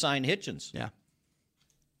you got to sign Hitchens. Yeah.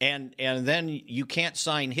 And then you can't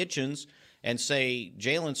sign Hitchens and say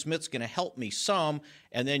Jalen Smith's going to help me some,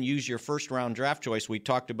 and then use your first-round draft choice. We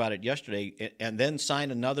talked about it yesterday, and then sign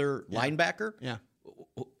another linebacker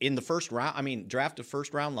in the first round. I mean, draft a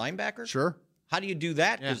first-round linebacker? Sure. How do you do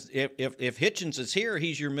that? Because if Hitchens is here,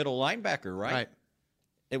 he's your middle linebacker, right?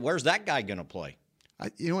 Where's that guy going to play?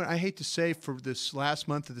 You know what? I hate to say for this last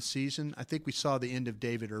month of the season, I think we saw the end of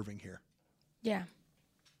David Irving here. Yeah.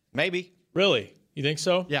 Maybe. Really? You think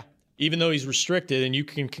so? Yeah. Even though he's restricted and you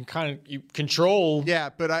can kind of control. Yeah,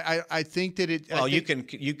 but I think that it. Well, you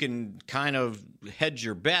can kind of hedge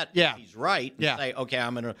your bet. Yeah. If he's right. And say, okay,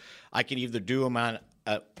 I can either do him on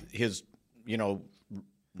his,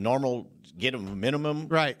 normal, get him a minimum,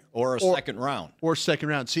 right, or second round,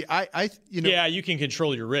 See, yeah, you can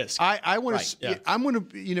control your risk. I want to. I'm going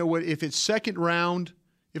to. You know what? If it's second round,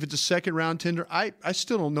 if it's a second round tender, I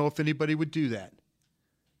still don't know if anybody would do that.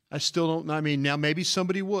 I still don't. I mean, now maybe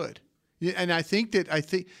somebody would. And I think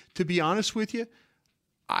to be honest with you,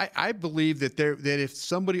 I believe that if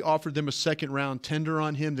somebody offered them a second round tender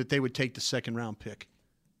on him, that they would take the second round pick.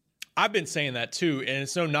 I've been saying that too, and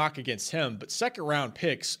it's no knock against him, but second round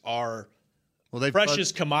picks are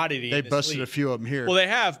precious commodity. They busted a few of them here. Well, they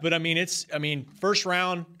have, but first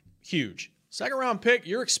round, huge. Second round pick,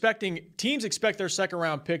 teams expect their second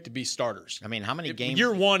round pick to be starters. I mean, how many games?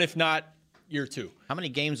 Year one, if not year two. How many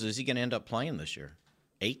games is he going to end up playing this year?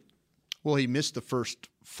 8? Well, he missed the first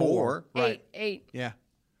 4. Right. 8. Yeah.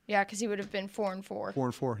 Yeah, because he would have been 4-4.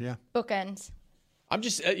 4-4, yeah. Bookends. I'm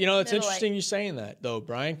just, it's interesting you saying that, though,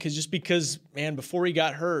 Brian, because, man, before he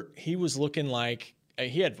got hurt, he was looking like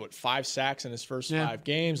he had, 5 sacks in his first 5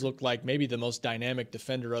 games, looked like maybe the most dynamic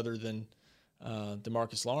defender other than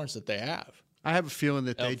DeMarcus Lawrence that they have. I have a feeling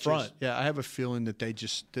that I have a feeling that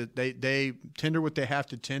they tender what they have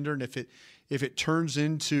to tender, and if it turns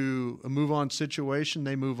into a move-on situation,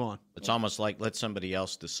 they move on. It's almost like let somebody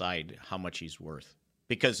else decide how much he's worth.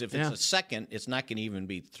 Because if it's a second, it's not going to even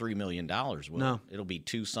be $3 million. No. It'll be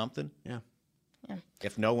 2 something. Yeah.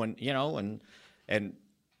 If no one, and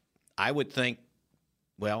I would think,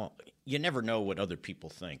 well, you never know what other people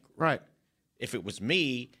think. Right. If it was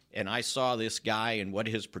me and I saw this guy and what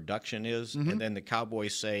his production is, and then the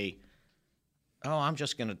Cowboys say, oh, I'm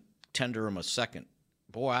just going to tender him a second.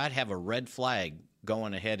 Boy, I'd have a red flag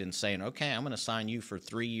going ahead and saying, okay, I'm going to sign you for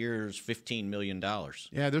 3 years, $15 million.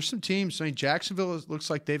 Yeah, there's some teams. I mean, Jacksonville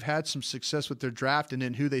looks like they've had some success with their draft and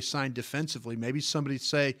then who they signed defensively. Maybe somebody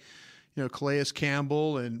say, Calais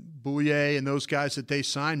Campbell and Bouye and those guys that they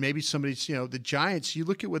signed. Maybe somebody's, the Giants. You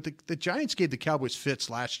look at what the Giants gave the Cowboys fits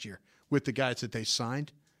last year with the guys that they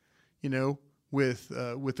signed, with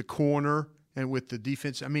the corner and with the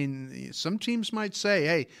defense. I mean, some teams might say,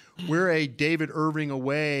 hey, we're a David Irving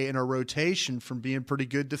away in our rotation from being pretty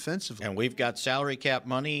good defensively. And we've got salary cap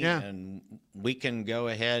money, and we can go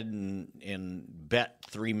ahead and bet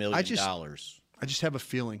 $3 million. I just have a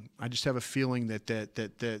feeling. That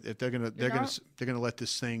they're gonna let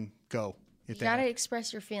this thing go. You got to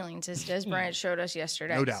express your feelings, as Des Bryant showed us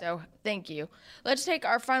yesterday. No doubt. So thank you. Let's take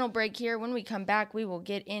our final break here. When we come back, we will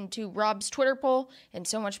get into Rob's Twitter poll and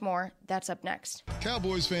so much more. That's up next.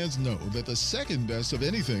 Cowboys fans know that the second best of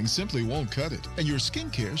anything simply won't cut it, and your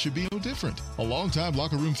skincare should be no different. A longtime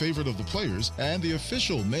locker room favorite of the players and the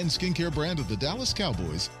official men's skincare brand of the Dallas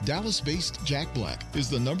Cowboys, Dallas-based Jack Black is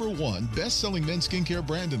the #1 best-selling men's skincare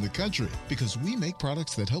brand in the country because we make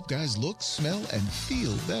products that help guys look, smell, and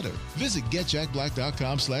feel better. Visit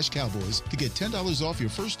GetJackBlack.com/Cowboys to get $10 off your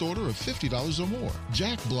first order of $50 or more.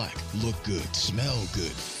 Jack Black. Look good, smell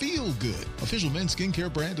good, feel good. Official men's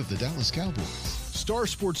skincare brand of the Dallas Cowboys. Star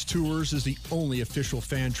Sports Tours is the only official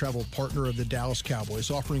fan travel partner of the Dallas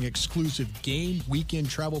Cowboys, offering exclusive game weekend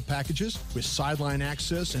travel packages with sideline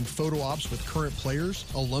access and photo ops with current players,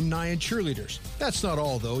 alumni, and cheerleaders. That's not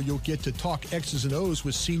all, though. You'll get to talk X's and O's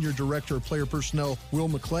with Senior Director of Player Personnel Will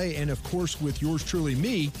McClay, and of course with yours truly,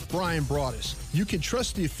 me, Brian Broaddus. You can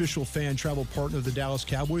trust the official fan travel partner of the Dallas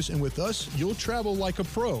Cowboys, and with us, you'll travel like a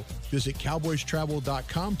pro. Visit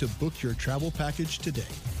cowboystravel.com to book your travel package today.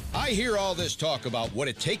 I hear all this talk about what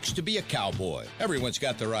it takes to be a cowboy. Everyone's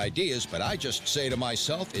got their ideas, but I just say to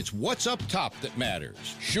myself, it's what's up top that matters.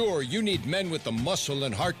 Sure, you need men with the muscle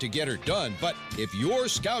and heart to get her done, but if your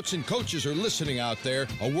scouts and coaches are listening out there,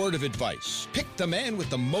 a word of advice. Pick the man with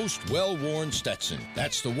the most well-worn Stetson.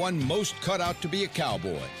 That's the one most cut out to be a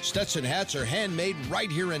cowboy. Stetson hats are handmade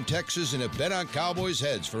right here in Texas and have been on cowboys'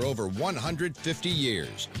 heads for over 150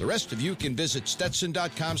 years. The rest of you can visit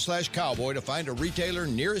Stetson.com/cowboy to find a retailer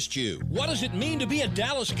nearest you. What does it mean to be a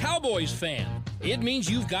Dallas Cowboys fan? It means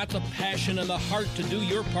you've got the passion and the heart to do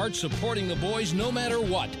your part supporting the boys no matter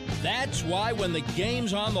what. That's why when the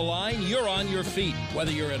game's on the line, you're on your feet, whether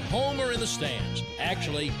you're at home or in the stands.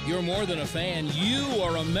 Actually, you're more than a fan. You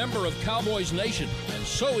are a member of Cowboys Nation, and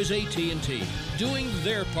so is AT&T, doing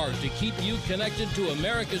their part to keep you connected to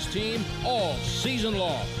America's team all season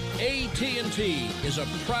long. AT&T is a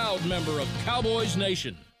proud member of Cowboys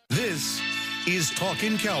Nation. This is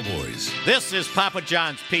Talkin' Cowboys. This is Papa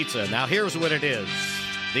John's Pizza. Now, here's what it is.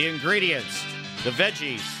 The ingredients, the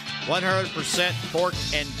veggies, 100% pork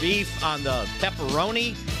and beef on the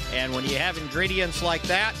pepperoni. And when you have ingredients like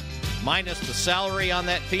that, minus the celery on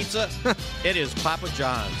that pizza, it is Papa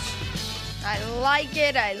John's. I like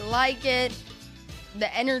it. I like it.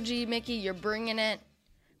 The energy, Mickey, you're bringing it.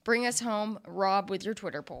 Bring us home, Rob, with your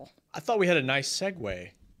Twitter poll. I thought we had a nice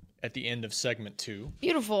segue at the end of segment 2.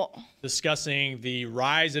 Beautiful. Discussing the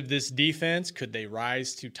rise of this defense. Could they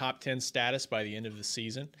rise to top 10 status by the end of the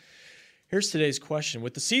season? Here's today's question.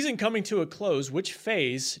 With the season coming to a close, which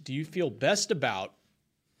phase do you feel best about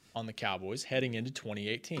on the Cowboys heading into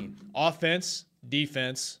 2018? Offense,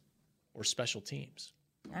 defense, or special teams?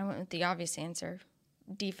 I went with the obvious answer.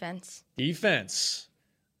 Defense. Defense.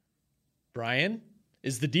 Brian,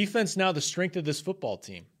 is the defense now the strength of this football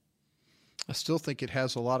team? I still think it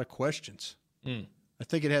has a lot of questions. I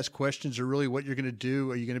think it has questions of really what you're going to do.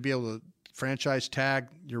 Are you going to be able to franchise tag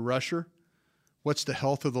your rusher? What's the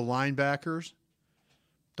health of the linebackers?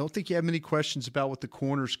 Don't think you have many questions about what the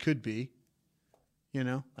corners could be. You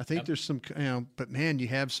know, I think there's some, but man, you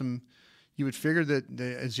have some, you would figure that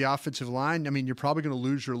as the offensive line, I mean, you're probably going to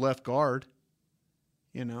lose your left guard.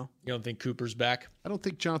 You know, you don't think Cooper's back? I don't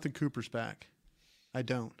think Jonathan Cooper's back. I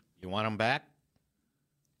don't. You want him back?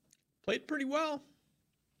 Played pretty well.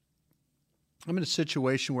 I'm in a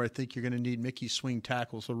situation where I think you're going to need Mickey swing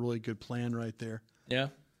tackles. A really good plan right there. Yeah.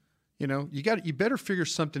 You know, you better figure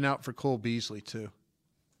something out for Cole Beasley too.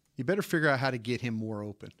 You better figure out how to get him more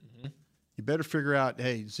open. Mm-hmm. You better figure out,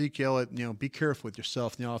 hey, Zeke Elliott, be careful with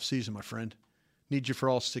yourself in the offseason, my friend. Need you for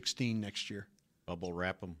all 16 next year. Bubble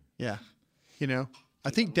wrap him. Yeah. I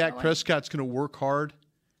think Dak Prescott's going to work hard.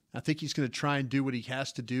 I think he's going to try and do what he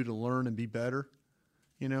has to do to learn and be better.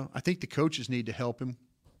 I think the coaches need to help him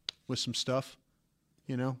with some stuff.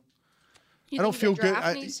 I don't feel good.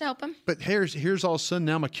 Needs to help him. But here's all of a sudden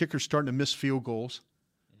now my kicker's starting to miss field goals.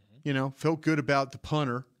 Felt good about the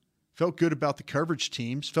punter. Felt good about the coverage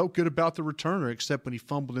teams. Felt good about the returner, except when he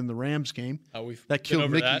fumbled in the Rams game. That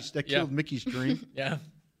killed Mickey's dream. Yeah.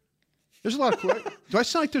 There's a lot of do I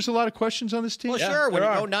sound like there's a lot of questions on this team? Well, sure. When you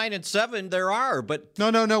go 9-7, there are, but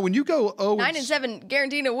no. When you go 9-7,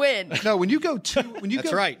 guaranteed a win. No, when you go 2,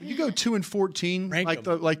 That's right. When you go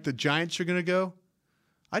 2-14, like the Giants are going to go.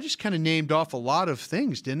 I just kind of named off a lot of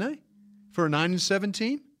things, didn't I? For a 9-7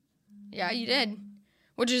 team. Yeah, you did.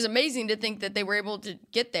 Which is amazing to think that they were able to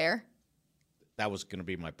get there. That was going to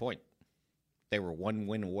be my point. They were one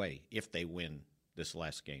win away if they win this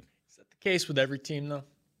last game. Is that the case with every team, though?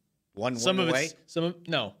 One win away?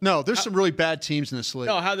 No, there's some really bad teams in this league.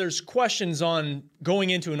 No, how there's questions on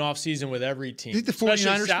going into an offseason with every team. You think the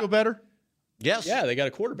 49ers feel better? Yes. Yeah, they got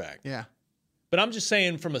a quarterback. Yeah. But I'm just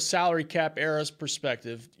saying from a salary cap era's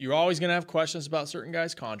perspective, you're always going to have questions about certain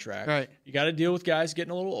guys' contracts. Right. You got to deal with guys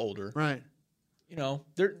getting a little older. Right.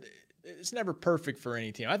 It's never perfect for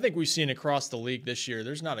any team. I think we've seen across the league this year,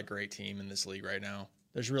 there's not a great team in this league right now.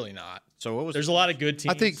 There's really not. So there's a lot of good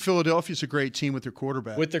teams. I think Philadelphia's a great team with their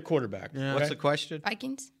quarterback. Yeah. What's the question?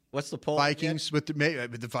 Vikings. What's the poll? Vikings with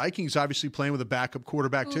the Vikings obviously playing with a backup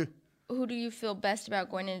quarterback too. Who do you feel best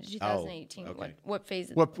about going into 2018? Okay. What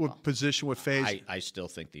phase? Of what position? What phase? I still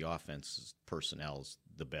think the offense personnel is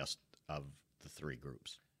the best of the three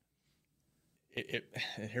groups.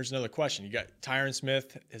 here's another question. You got Tyron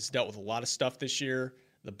Smith has dealt with a lot of stuff this year.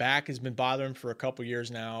 The back has been bothering him for a couple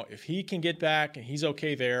years now. If he can get back and he's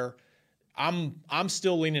okay there, I'm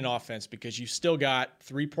still leaning offense because you've still got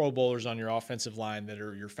 3 Pro Bowlers on your offensive line that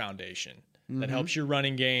are your foundation. That helps your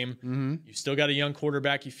running game. You've still got a young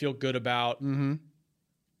quarterback you feel good about.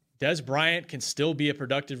 Des Bryant can still be a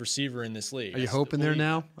productive receiver in this league. Are you hoping there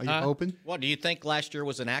now? Are you hoping? Well, do you think last year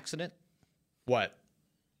was an accident? What?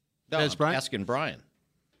 No, Des Bryant? I'm asking Brian.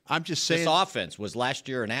 I'm just saying. This offense was last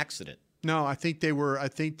year an accident. No, I think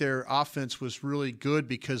their offense was really good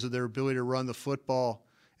because of their ability to run the football,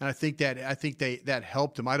 and I think that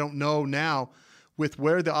helped them. I don't know now with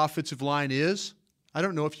where the offensive line is. I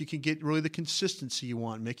don't know if you can get really the consistency you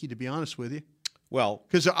want, Mickey, to be honest with you. Well,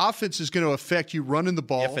 because the offense is going to affect you running the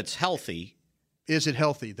ball. If it's healthy. Is it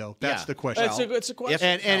healthy, though? That's the question. It's a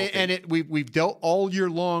question. We've dealt all year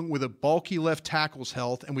long with a bulky left tackle's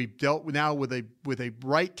health, and we've dealt now with a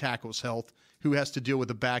right tackle's health who has to deal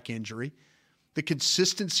with a back injury. The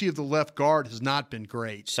consistency of the left guard has not been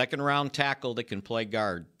great. Second-round tackle that can play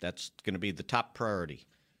guard, that's going to be the top priority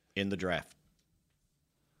in the draft.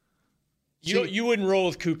 You wouldn't roll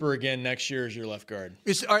with Cooper again next year as your left guard.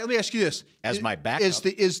 All right, let me ask you this. As my backup.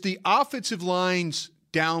 Is the offensive line's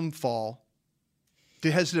downfall,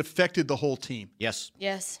 has it affected the whole team? Yes.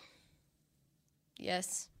 Yes.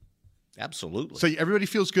 Absolutely. So everybody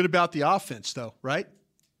feels good about the offense, though, right?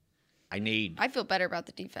 I feel better about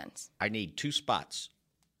the defense. I need 2 spots.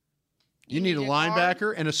 You need a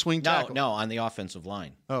linebacker and a swing tackle. No, on the offensive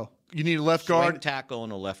line. Oh, you need a left guard, swing tackle,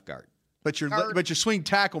 and a left guard. But your swing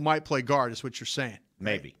tackle might play guard, is what you're saying.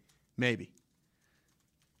 Maybe.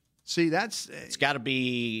 See, it's got to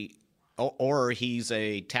be, or he's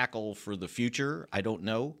a tackle for the future. I don't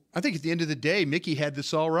know. I think at the end of the day, Mickey had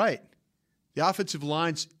this all right. The offensive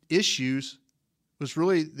line's issues was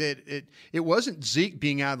really that it wasn't Zeke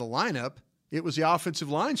being out of the lineup. It was the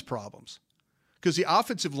offensive line's problems. Because the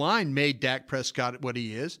offensive line made Dak Prescott what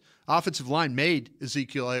he is. Offensive line made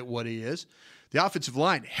Ezekiel what he is. The offensive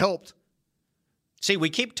line helped. See,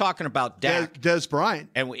 we keep talking about Dak. Des Bryant.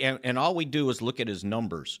 And all we do is look at his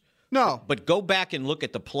numbers. No. But go back and look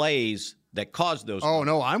at the plays that caused those. Oh,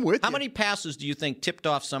 no, I'm with you. How many passes do you think tipped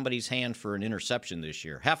off somebody's hand for an interception this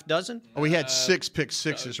year? Half dozen? Oh, we had 6 pick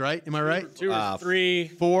sixes, right? Am I right? 2 or 3.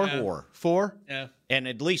 4? Yeah. 4? Yeah. And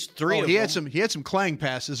at least 3 of them. He had some clang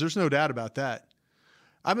passes. There's no doubt about that.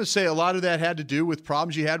 I'm going to say a lot of that had to do with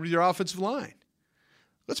problems you had with your offensive line.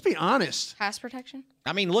 Let's be honest. Pass protection?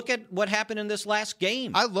 I mean, look at what happened in this last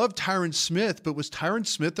game. I love Tyron Smith, but was Tyron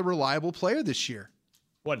Smith a reliable player this year?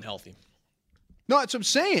 Wasn't healthy. No, that's what I'm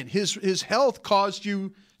saying. His health caused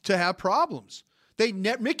you to have problems.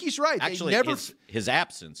 Mickey's right. Actually, his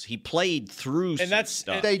absence, he played through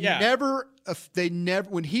stuff. They never,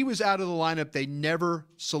 when he was out of the lineup, they never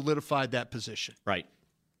solidified that position. Right.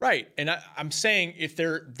 Right. And I'm saying if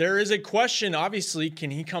there is a question, obviously,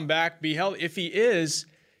 can he come back, be healthy? If he is,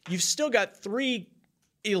 you've still got 3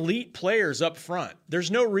 elite players up front.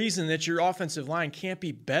 There's no reason that your offensive line can't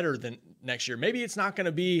be better than next year. Maybe it's not going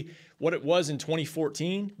to be what it was in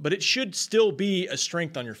 2014, but it should still be a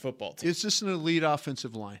strength on your football team. It's just an elite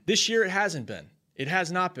offensive line. This year it hasn't been. It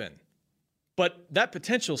has not been. But that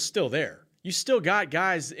potential's still there. You still got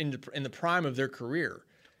guys in the prime of their career.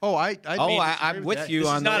 Oh, I'm with you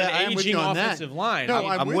on that. that. This is not an aging offensive line. No,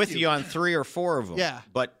 I'm with you on 3 or 4 of them. Yeah.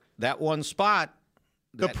 But that one spot,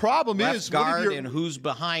 the problem is guard and who's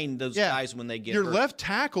behind those guys when they get your hurt. left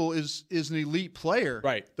tackle is an elite player.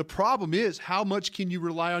 Right. The problem is how much can you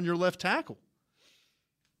rely on your left tackle?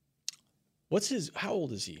 How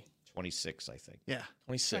old is he? 26, I think. Yeah.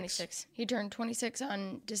 26. He turned 26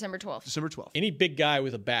 on December 12th. December 12th. Any big guy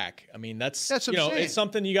with a back. I mean, that's what I'm saying. It's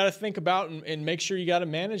something you got to think about and make sure you got to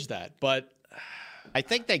manage that. But I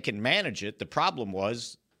think they can manage it. The problem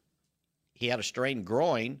was he had a strained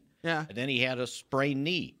groin. Yeah. And then he had a sprained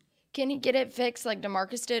knee. Can he get it fixed like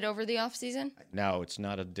DeMarcus did over the offseason? No, it's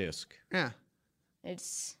not a disc. Yeah.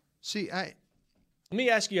 It's. Let me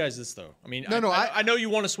ask you guys this, though. I mean, No, I know you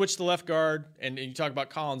want to switch the left guard, and you talk about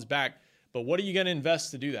Collins back, but what are you going to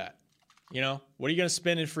invest to do that? You know, what are you going to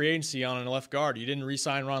spend in free agency on a left guard? You didn't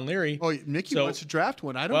re-sign Ron Leary. Oh, Mickey wants to draft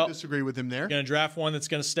one. I don't disagree with him there. You're going to draft one that's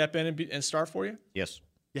going to step in and start for you? Yes.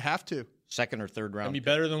 You have to. Second or third round. Be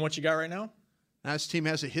better than what you got right now? Now, this team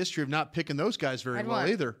has a history of not picking those guys very well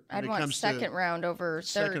either. I'd want second round over third.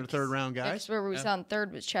 Second or third round guys. That's where we was on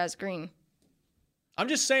third was Chaz Green. I'm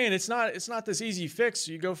just saying it's not this easy fix.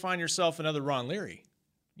 You go find yourself another Ron Leary.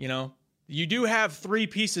 You know, you do have 3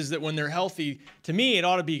 pieces that when they're healthy, to me, it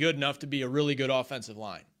ought to be good enough to be a really good offensive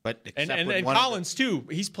line. But and Collins too,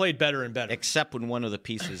 he's played better and better. Except when one of the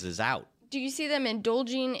pieces is out. Do you see them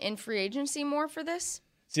indulging in free agency more for this?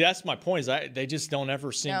 See, that's my point. Is they just don't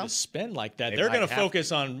ever seem to spend like that. They're going to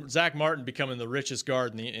focus on Zach Martin becoming the richest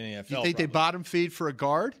guard in the NFL. You think they bottom feed for a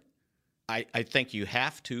guard? I think you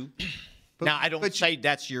have to. Now, I don't say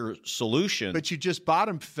that's your solution. But you just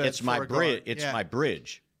bottom fed. It's my bridge. It's my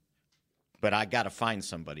bridge. But I got to find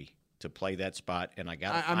somebody to play that spot, and I got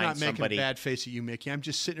to find somebody. I'm not making a bad face at you, Mickey. I'm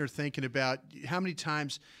just sitting here thinking about how many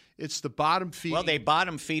times it's the bottom feed. Well, they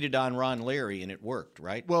bottom feeded on Ron Leary, and it worked,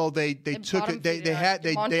 right? Well, they took it.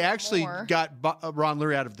 They actually got Ron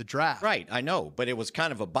Leary out of the draft. Right, I know, but it was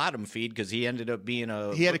kind of a bottom feed because he ended up being a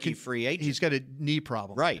rookie free agent. He's got a knee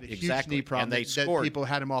problem. Right, a exactly. Huge knee problem. And they that scored. People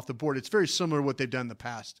had him off the board. It's very similar to what they've done in the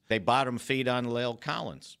past. They bottom feed on La'el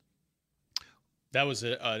Collins. That was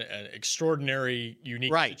an extraordinary,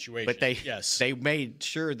 unique situation. But they made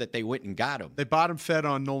sure that they went and got him. They bottom fed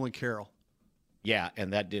on Nolan Carroll. Yeah,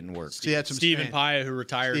 and that didn't work. See, that's Stephen Paya, who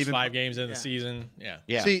retires 5 games in the season.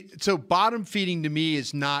 Yeah. See, so bottom feeding to me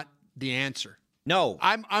is not the answer. No,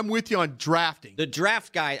 I'm with you on drafting. The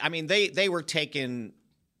draft guy. I mean, they were taking.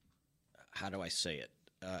 How do I say it?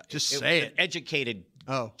 Say it. An educated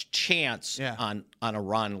chance on a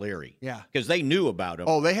Ron Leary. Yeah, because they knew about him.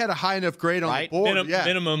 Oh, they had a high enough grade on the board.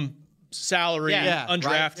 Minimum salary,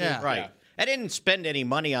 undrafted. Right. I didn't spend any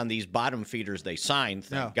money on these bottom feeders they signed.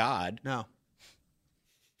 Thank God. No.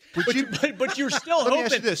 But you're still Let me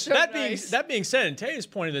ask hoping. you this. That being said, and Taya's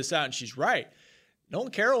pointed this out, and she's right.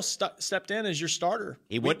 Nolan Carroll stepped in as your starter.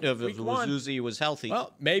 He wouldn't have if Uzi was healthy.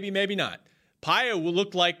 Well, maybe not. Paya will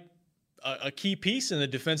look like a key piece in the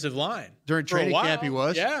defensive line. During training camp, he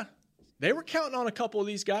was. Yeah. They were counting on a couple of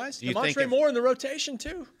these guys. Demontre Moore in the rotation,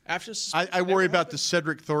 too. I worry about the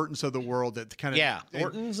Cedric Thorntons of the world. That kind of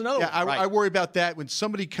Thornton's another one. I worry about that when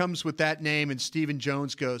somebody comes with that name and Stephen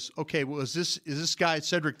Jones goes, okay, well, is this guy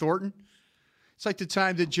Cedric Thornton? It's like the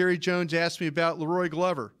time that Jerry Jones asked me about Leroy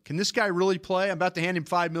Glover. Can this guy really play? I'm about to hand him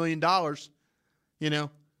 $5 million. You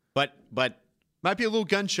know, but might be a little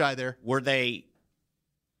gun shy there. Were they?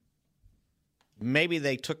 Maybe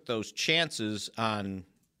they took those chances on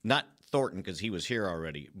not Thornton because he was here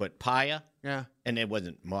already, but Paya. Yeah. And it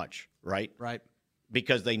wasn't much, right? Right.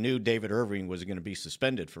 Because they knew David Irving was going to be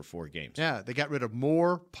suspended for 4 games. Yeah, they got rid of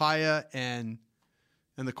Moore, Paya, and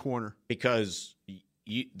the corner. Because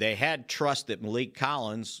they had trust that Malik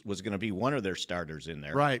Collins was going to be one of their starters in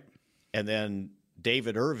there. Right. And then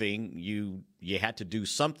David Irving, you had to do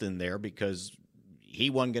something there because he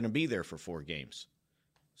wasn't going to be there for 4 games.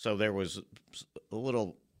 So there was a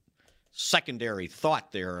little secondary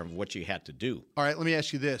thought there of what you had to do. All right, let me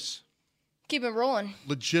ask you this. Keep it rolling.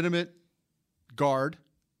 Legitimate guard,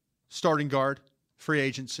 starting guard, free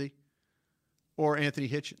agency, or Anthony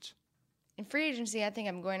Hitchens? In free agency, I think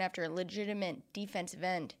I'm going after a legitimate defensive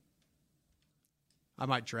end. I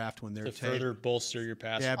might draft one there to further bolster your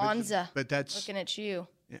pass. Yeah, Anza. But that's looking at you.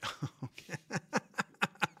 Yeah. Okay.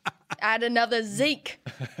 Add another Zeke.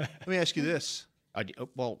 Let me ask you this.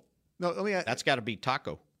 That's got to be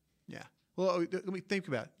Taco. Yeah. Well, let me think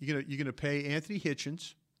about it. You're gonna pay Anthony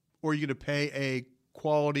Hitchens, or you're gonna pay a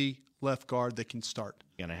quality left guard that can start.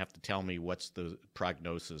 You're gonna have to tell me what's the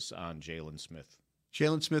prognosis on Jalen Smith.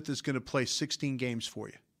 Jalen Smith is going to play 16 games for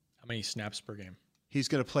you. How many snaps per game? He's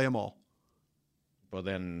going to play them all. Well,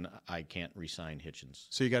 then I can't re-sign Hitchens.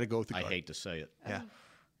 So you got to go with the guard. I hate to say it. Yeah.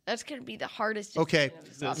 That's going to be the hardest. Okay.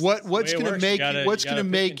 What's going to make you? What's going to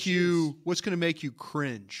make you? What's going to make you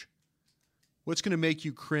cringe? What's going to make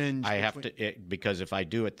you cringe? I have to because if I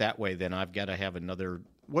do it that way, then I've got to have another.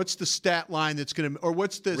 What's the stat line that's going to, or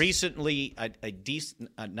what's the recently a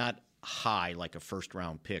decent, not high like a first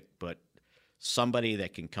round pick, but somebody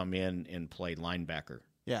that can come in and play linebacker.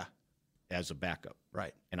 Yeah. As a backup.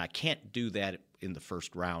 Right. And I can't do that in the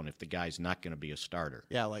first round if the guy's not going to be a starter.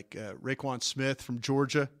 Yeah, like Raekwon Smith from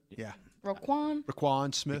Georgia. Yeah.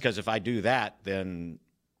 Raekwon Smith. Because if I do that, then,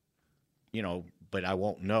 but I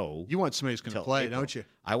won't know. You want somebody who's going to play, don't you?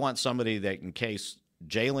 I want somebody that in case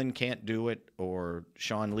Jalen can't do it or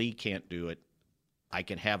Sean Lee can't do it, I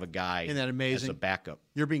can have a guy Isn't that amazing? as a backup.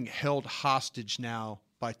 You're being held hostage now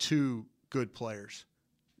by 2 good players.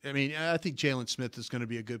 I mean, I think Jalen Smith is going to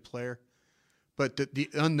be a good player, but the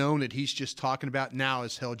unknown that he's just talking about now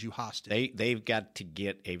has held you hostage. They've got to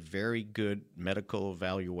get a very good medical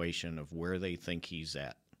evaluation of where they think he's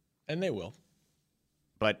at, and they will.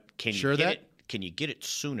 But can you get it? Can you get it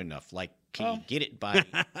soon enough? Like, can you get it by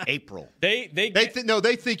April? They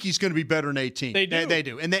think he's going to be better than 18. They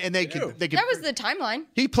do, and they can. That was the timeline.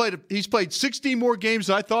 He's played 16 more games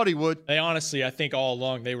than I thought he would. They honestly, I think all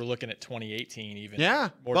along they were looking at 2018 even.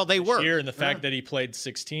 Yeah. Well, they were. Year, and the fact that he played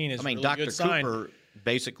 16 is a really Dr. good sign. Cooper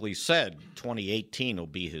basically said 2018 will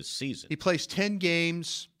be his season. He plays 10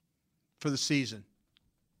 games for the season.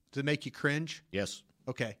 Does it make you cringe? Yes.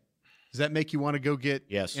 Okay. Does that make you want to go get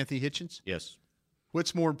Yes. Anthony Hitchens? Yes.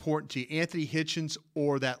 What's more important to you, Anthony Hitchens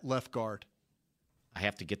or that left guard? I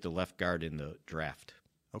have to get the left guard in the draft.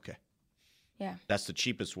 Okay. Yeah. That's the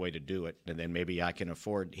cheapest way to do it. And then maybe I can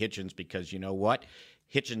afford Hitchens because you know what?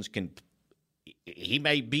 Hitchens he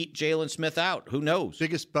may beat Jalen Smith out. Who knows?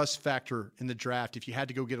 Biggest bust factor in the draft if you had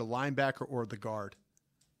to go get a linebacker or the guard?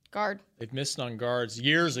 Guard. They've missed on guards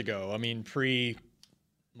years ago. I mean,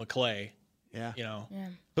 pre-McClay. Yeah. You know. Yeah.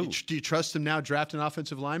 Do you trust him now drafting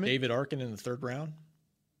offensive lineman? David Arkin in the 3rd round.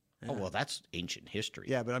 Oh, well, that's ancient history.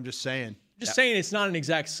 Yeah, but I'm just saying. Just saying it's not an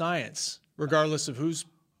exact science, regardless of who's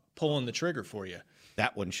pulling the trigger for you.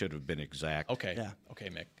 That one should have been exact. Okay. Yeah. Okay,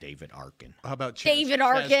 Mick. David Arkin. How about David Chaz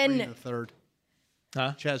Arkin? Green in the 3rd?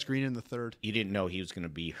 Huh? Chaz Green in the 3rd. You didn't know he was going to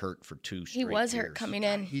be hurt for 2 straight He was years. hurt coming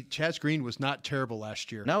in. Chaz Green was not terrible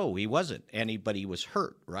last year. No, he wasn't. But he was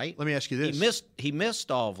hurt, right? Let me ask you this. He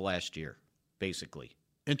missed all of last year, basically.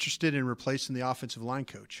 Interested in replacing the offensive line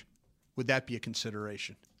coach. Would that be a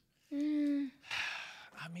consideration?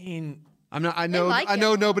 I mean, I'm not. I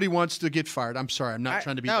know nobody wants to get fired. I'm sorry. I'm not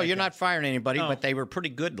trying to be. No, that you're guy. not firing anybody, No. but they were pretty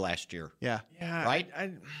good last year. Yeah. yeah. Right?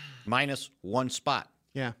 Minus 1 spot.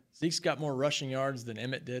 Yeah. Zeke's got more rushing yards than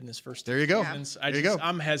Emmett did in his first. There you go. seasons. There you go.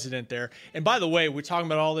 I'm hesitant there. And by the way, we're talking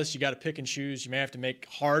about all this. You got to pick and choose. You may have to make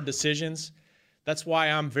hard decisions. That's why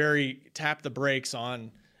I'm very tap the brakes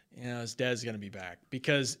on. His dad's going to be back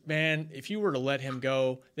because, man, if you were to let him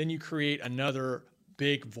go, then you create another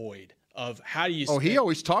big void of how do you. Oh, he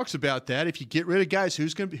always talks about that. If you get rid of guys,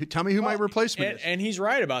 tell me who my replacement is. And he's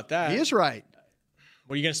right about that. He is right.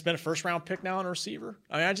 What, are you going to spend a 1st-round pick now on a receiver?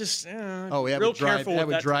 I mean, I just that real careful. would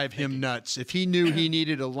with drive him nuts if he knew he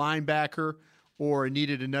needed a linebacker or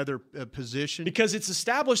needed another position. Because it's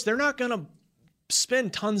established they're not going to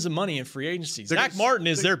spend tons of money in free agency. Zach Martin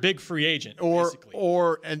is their big free agent, basically.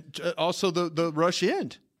 Also the rush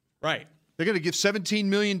end. Right. They're going to give $17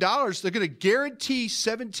 million. They're going to guarantee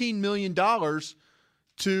 $17 million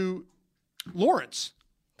to Lawrence.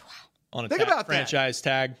 On a Think about that. franchise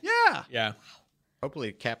tag. Yeah. Yeah. Hopefully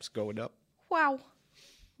the cap's going up. Wow.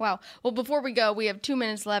 Well, before we go, we have 2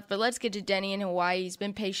 minutes left, but let's get to Denny in Hawaii. He's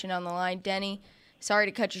been patient on the line. Denny, sorry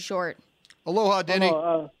to cut you short. Aloha, Denny.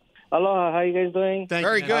 Aloha, how you guys doing?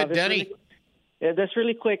 Very good, Denny. That's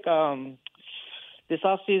really quick. This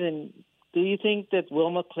offseason, do you think that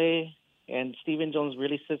Will McClay and Stephen Jones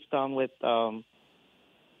really sits down with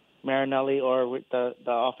Marinelli or with the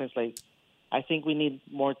offense? Like, I think we need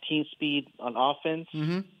more team speed on offense.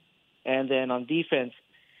 Mm-hmm. And then on defense,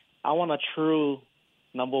 I want a true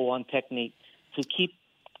number one technique to keep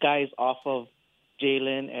guys off of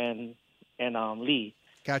Jalen and Lee.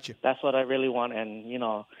 Gotcha. That's what I really want. And,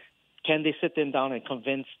 can they sit them down and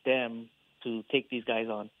convince them to take these guys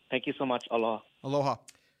on? Thank you so much. Aloha. Aloha.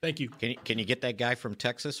 Thank you. Can you get that guy from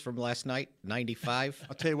Texas from last night, 95?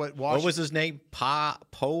 I'll tell you what. What was his name? Poa?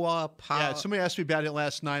 Yeah, somebody asked me about it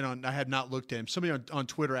last night. I had not looked at him. Somebody on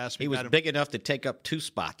Twitter asked me He was about him. big enough to take up 2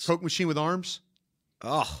 spots. Coke machine with arms?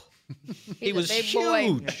 Oh. He was big boy.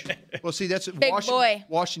 huge. Well, see, that's Big boy.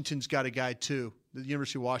 Washington's got a guy too. The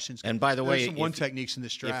University of Washington's. And by the way, there's some one techniques in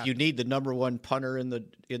this draft. If you need the number 1 punter in the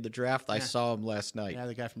draft, I saw him last night. Yeah,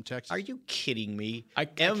 the guy from Texas. Are you kidding me? I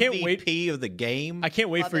MVP can't wait. of the game. I can't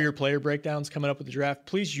wait Love for it. your player breakdowns coming up with the draft.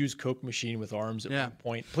 Please use Coke machine with arms at one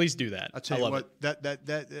point. Please do that. I'll tell you love what,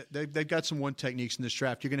 they've got some one techniques in this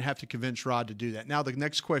draft. You're going to have to convince Rod to do that. Now, the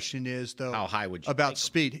next question is, though, how high would you about take him?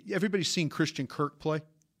 speed. Everybody's seen Christian Kirk play?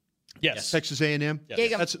 Yes. Texas A&M? Yes.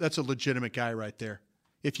 Gig 'em. That's a legitimate guy right there.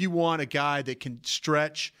 If you want a guy that can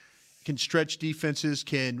stretch defenses,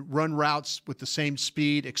 can run routes with the same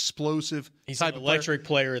speed, explosive. He's type an of player. electric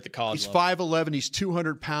player at the college He's level. 5'11", he's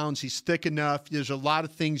 200 pounds, he's thick enough. There's a lot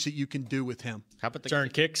of things that you can do with him. How about the Turn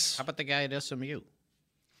kicks. How about the guy at SMU?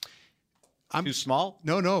 I'm too small?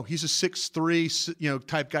 No, he's a 6'3",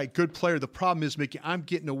 type guy. Good player. The problem is, Mickey, I'm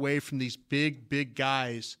getting away from these big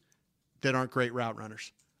guys that aren't great route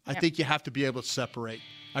runners. I think you have to be able to separate.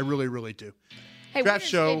 I really, really do. Hey, Draft we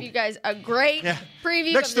just show. gave you guys a great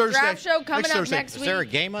preview Next of the Thursday. draft show coming Next up Thursday. next Is week. there a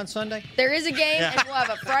game on Sunday? There is a game, and we'll have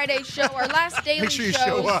a Friday show. Our last daily Make sure you shows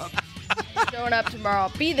show up. showing up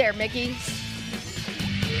tomorrow. Be there, Mickey.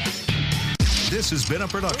 This has been a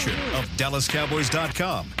production of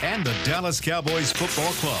DallasCowboys.com and the Dallas Cowboys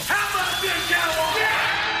Football Club. How about this, Cowboys?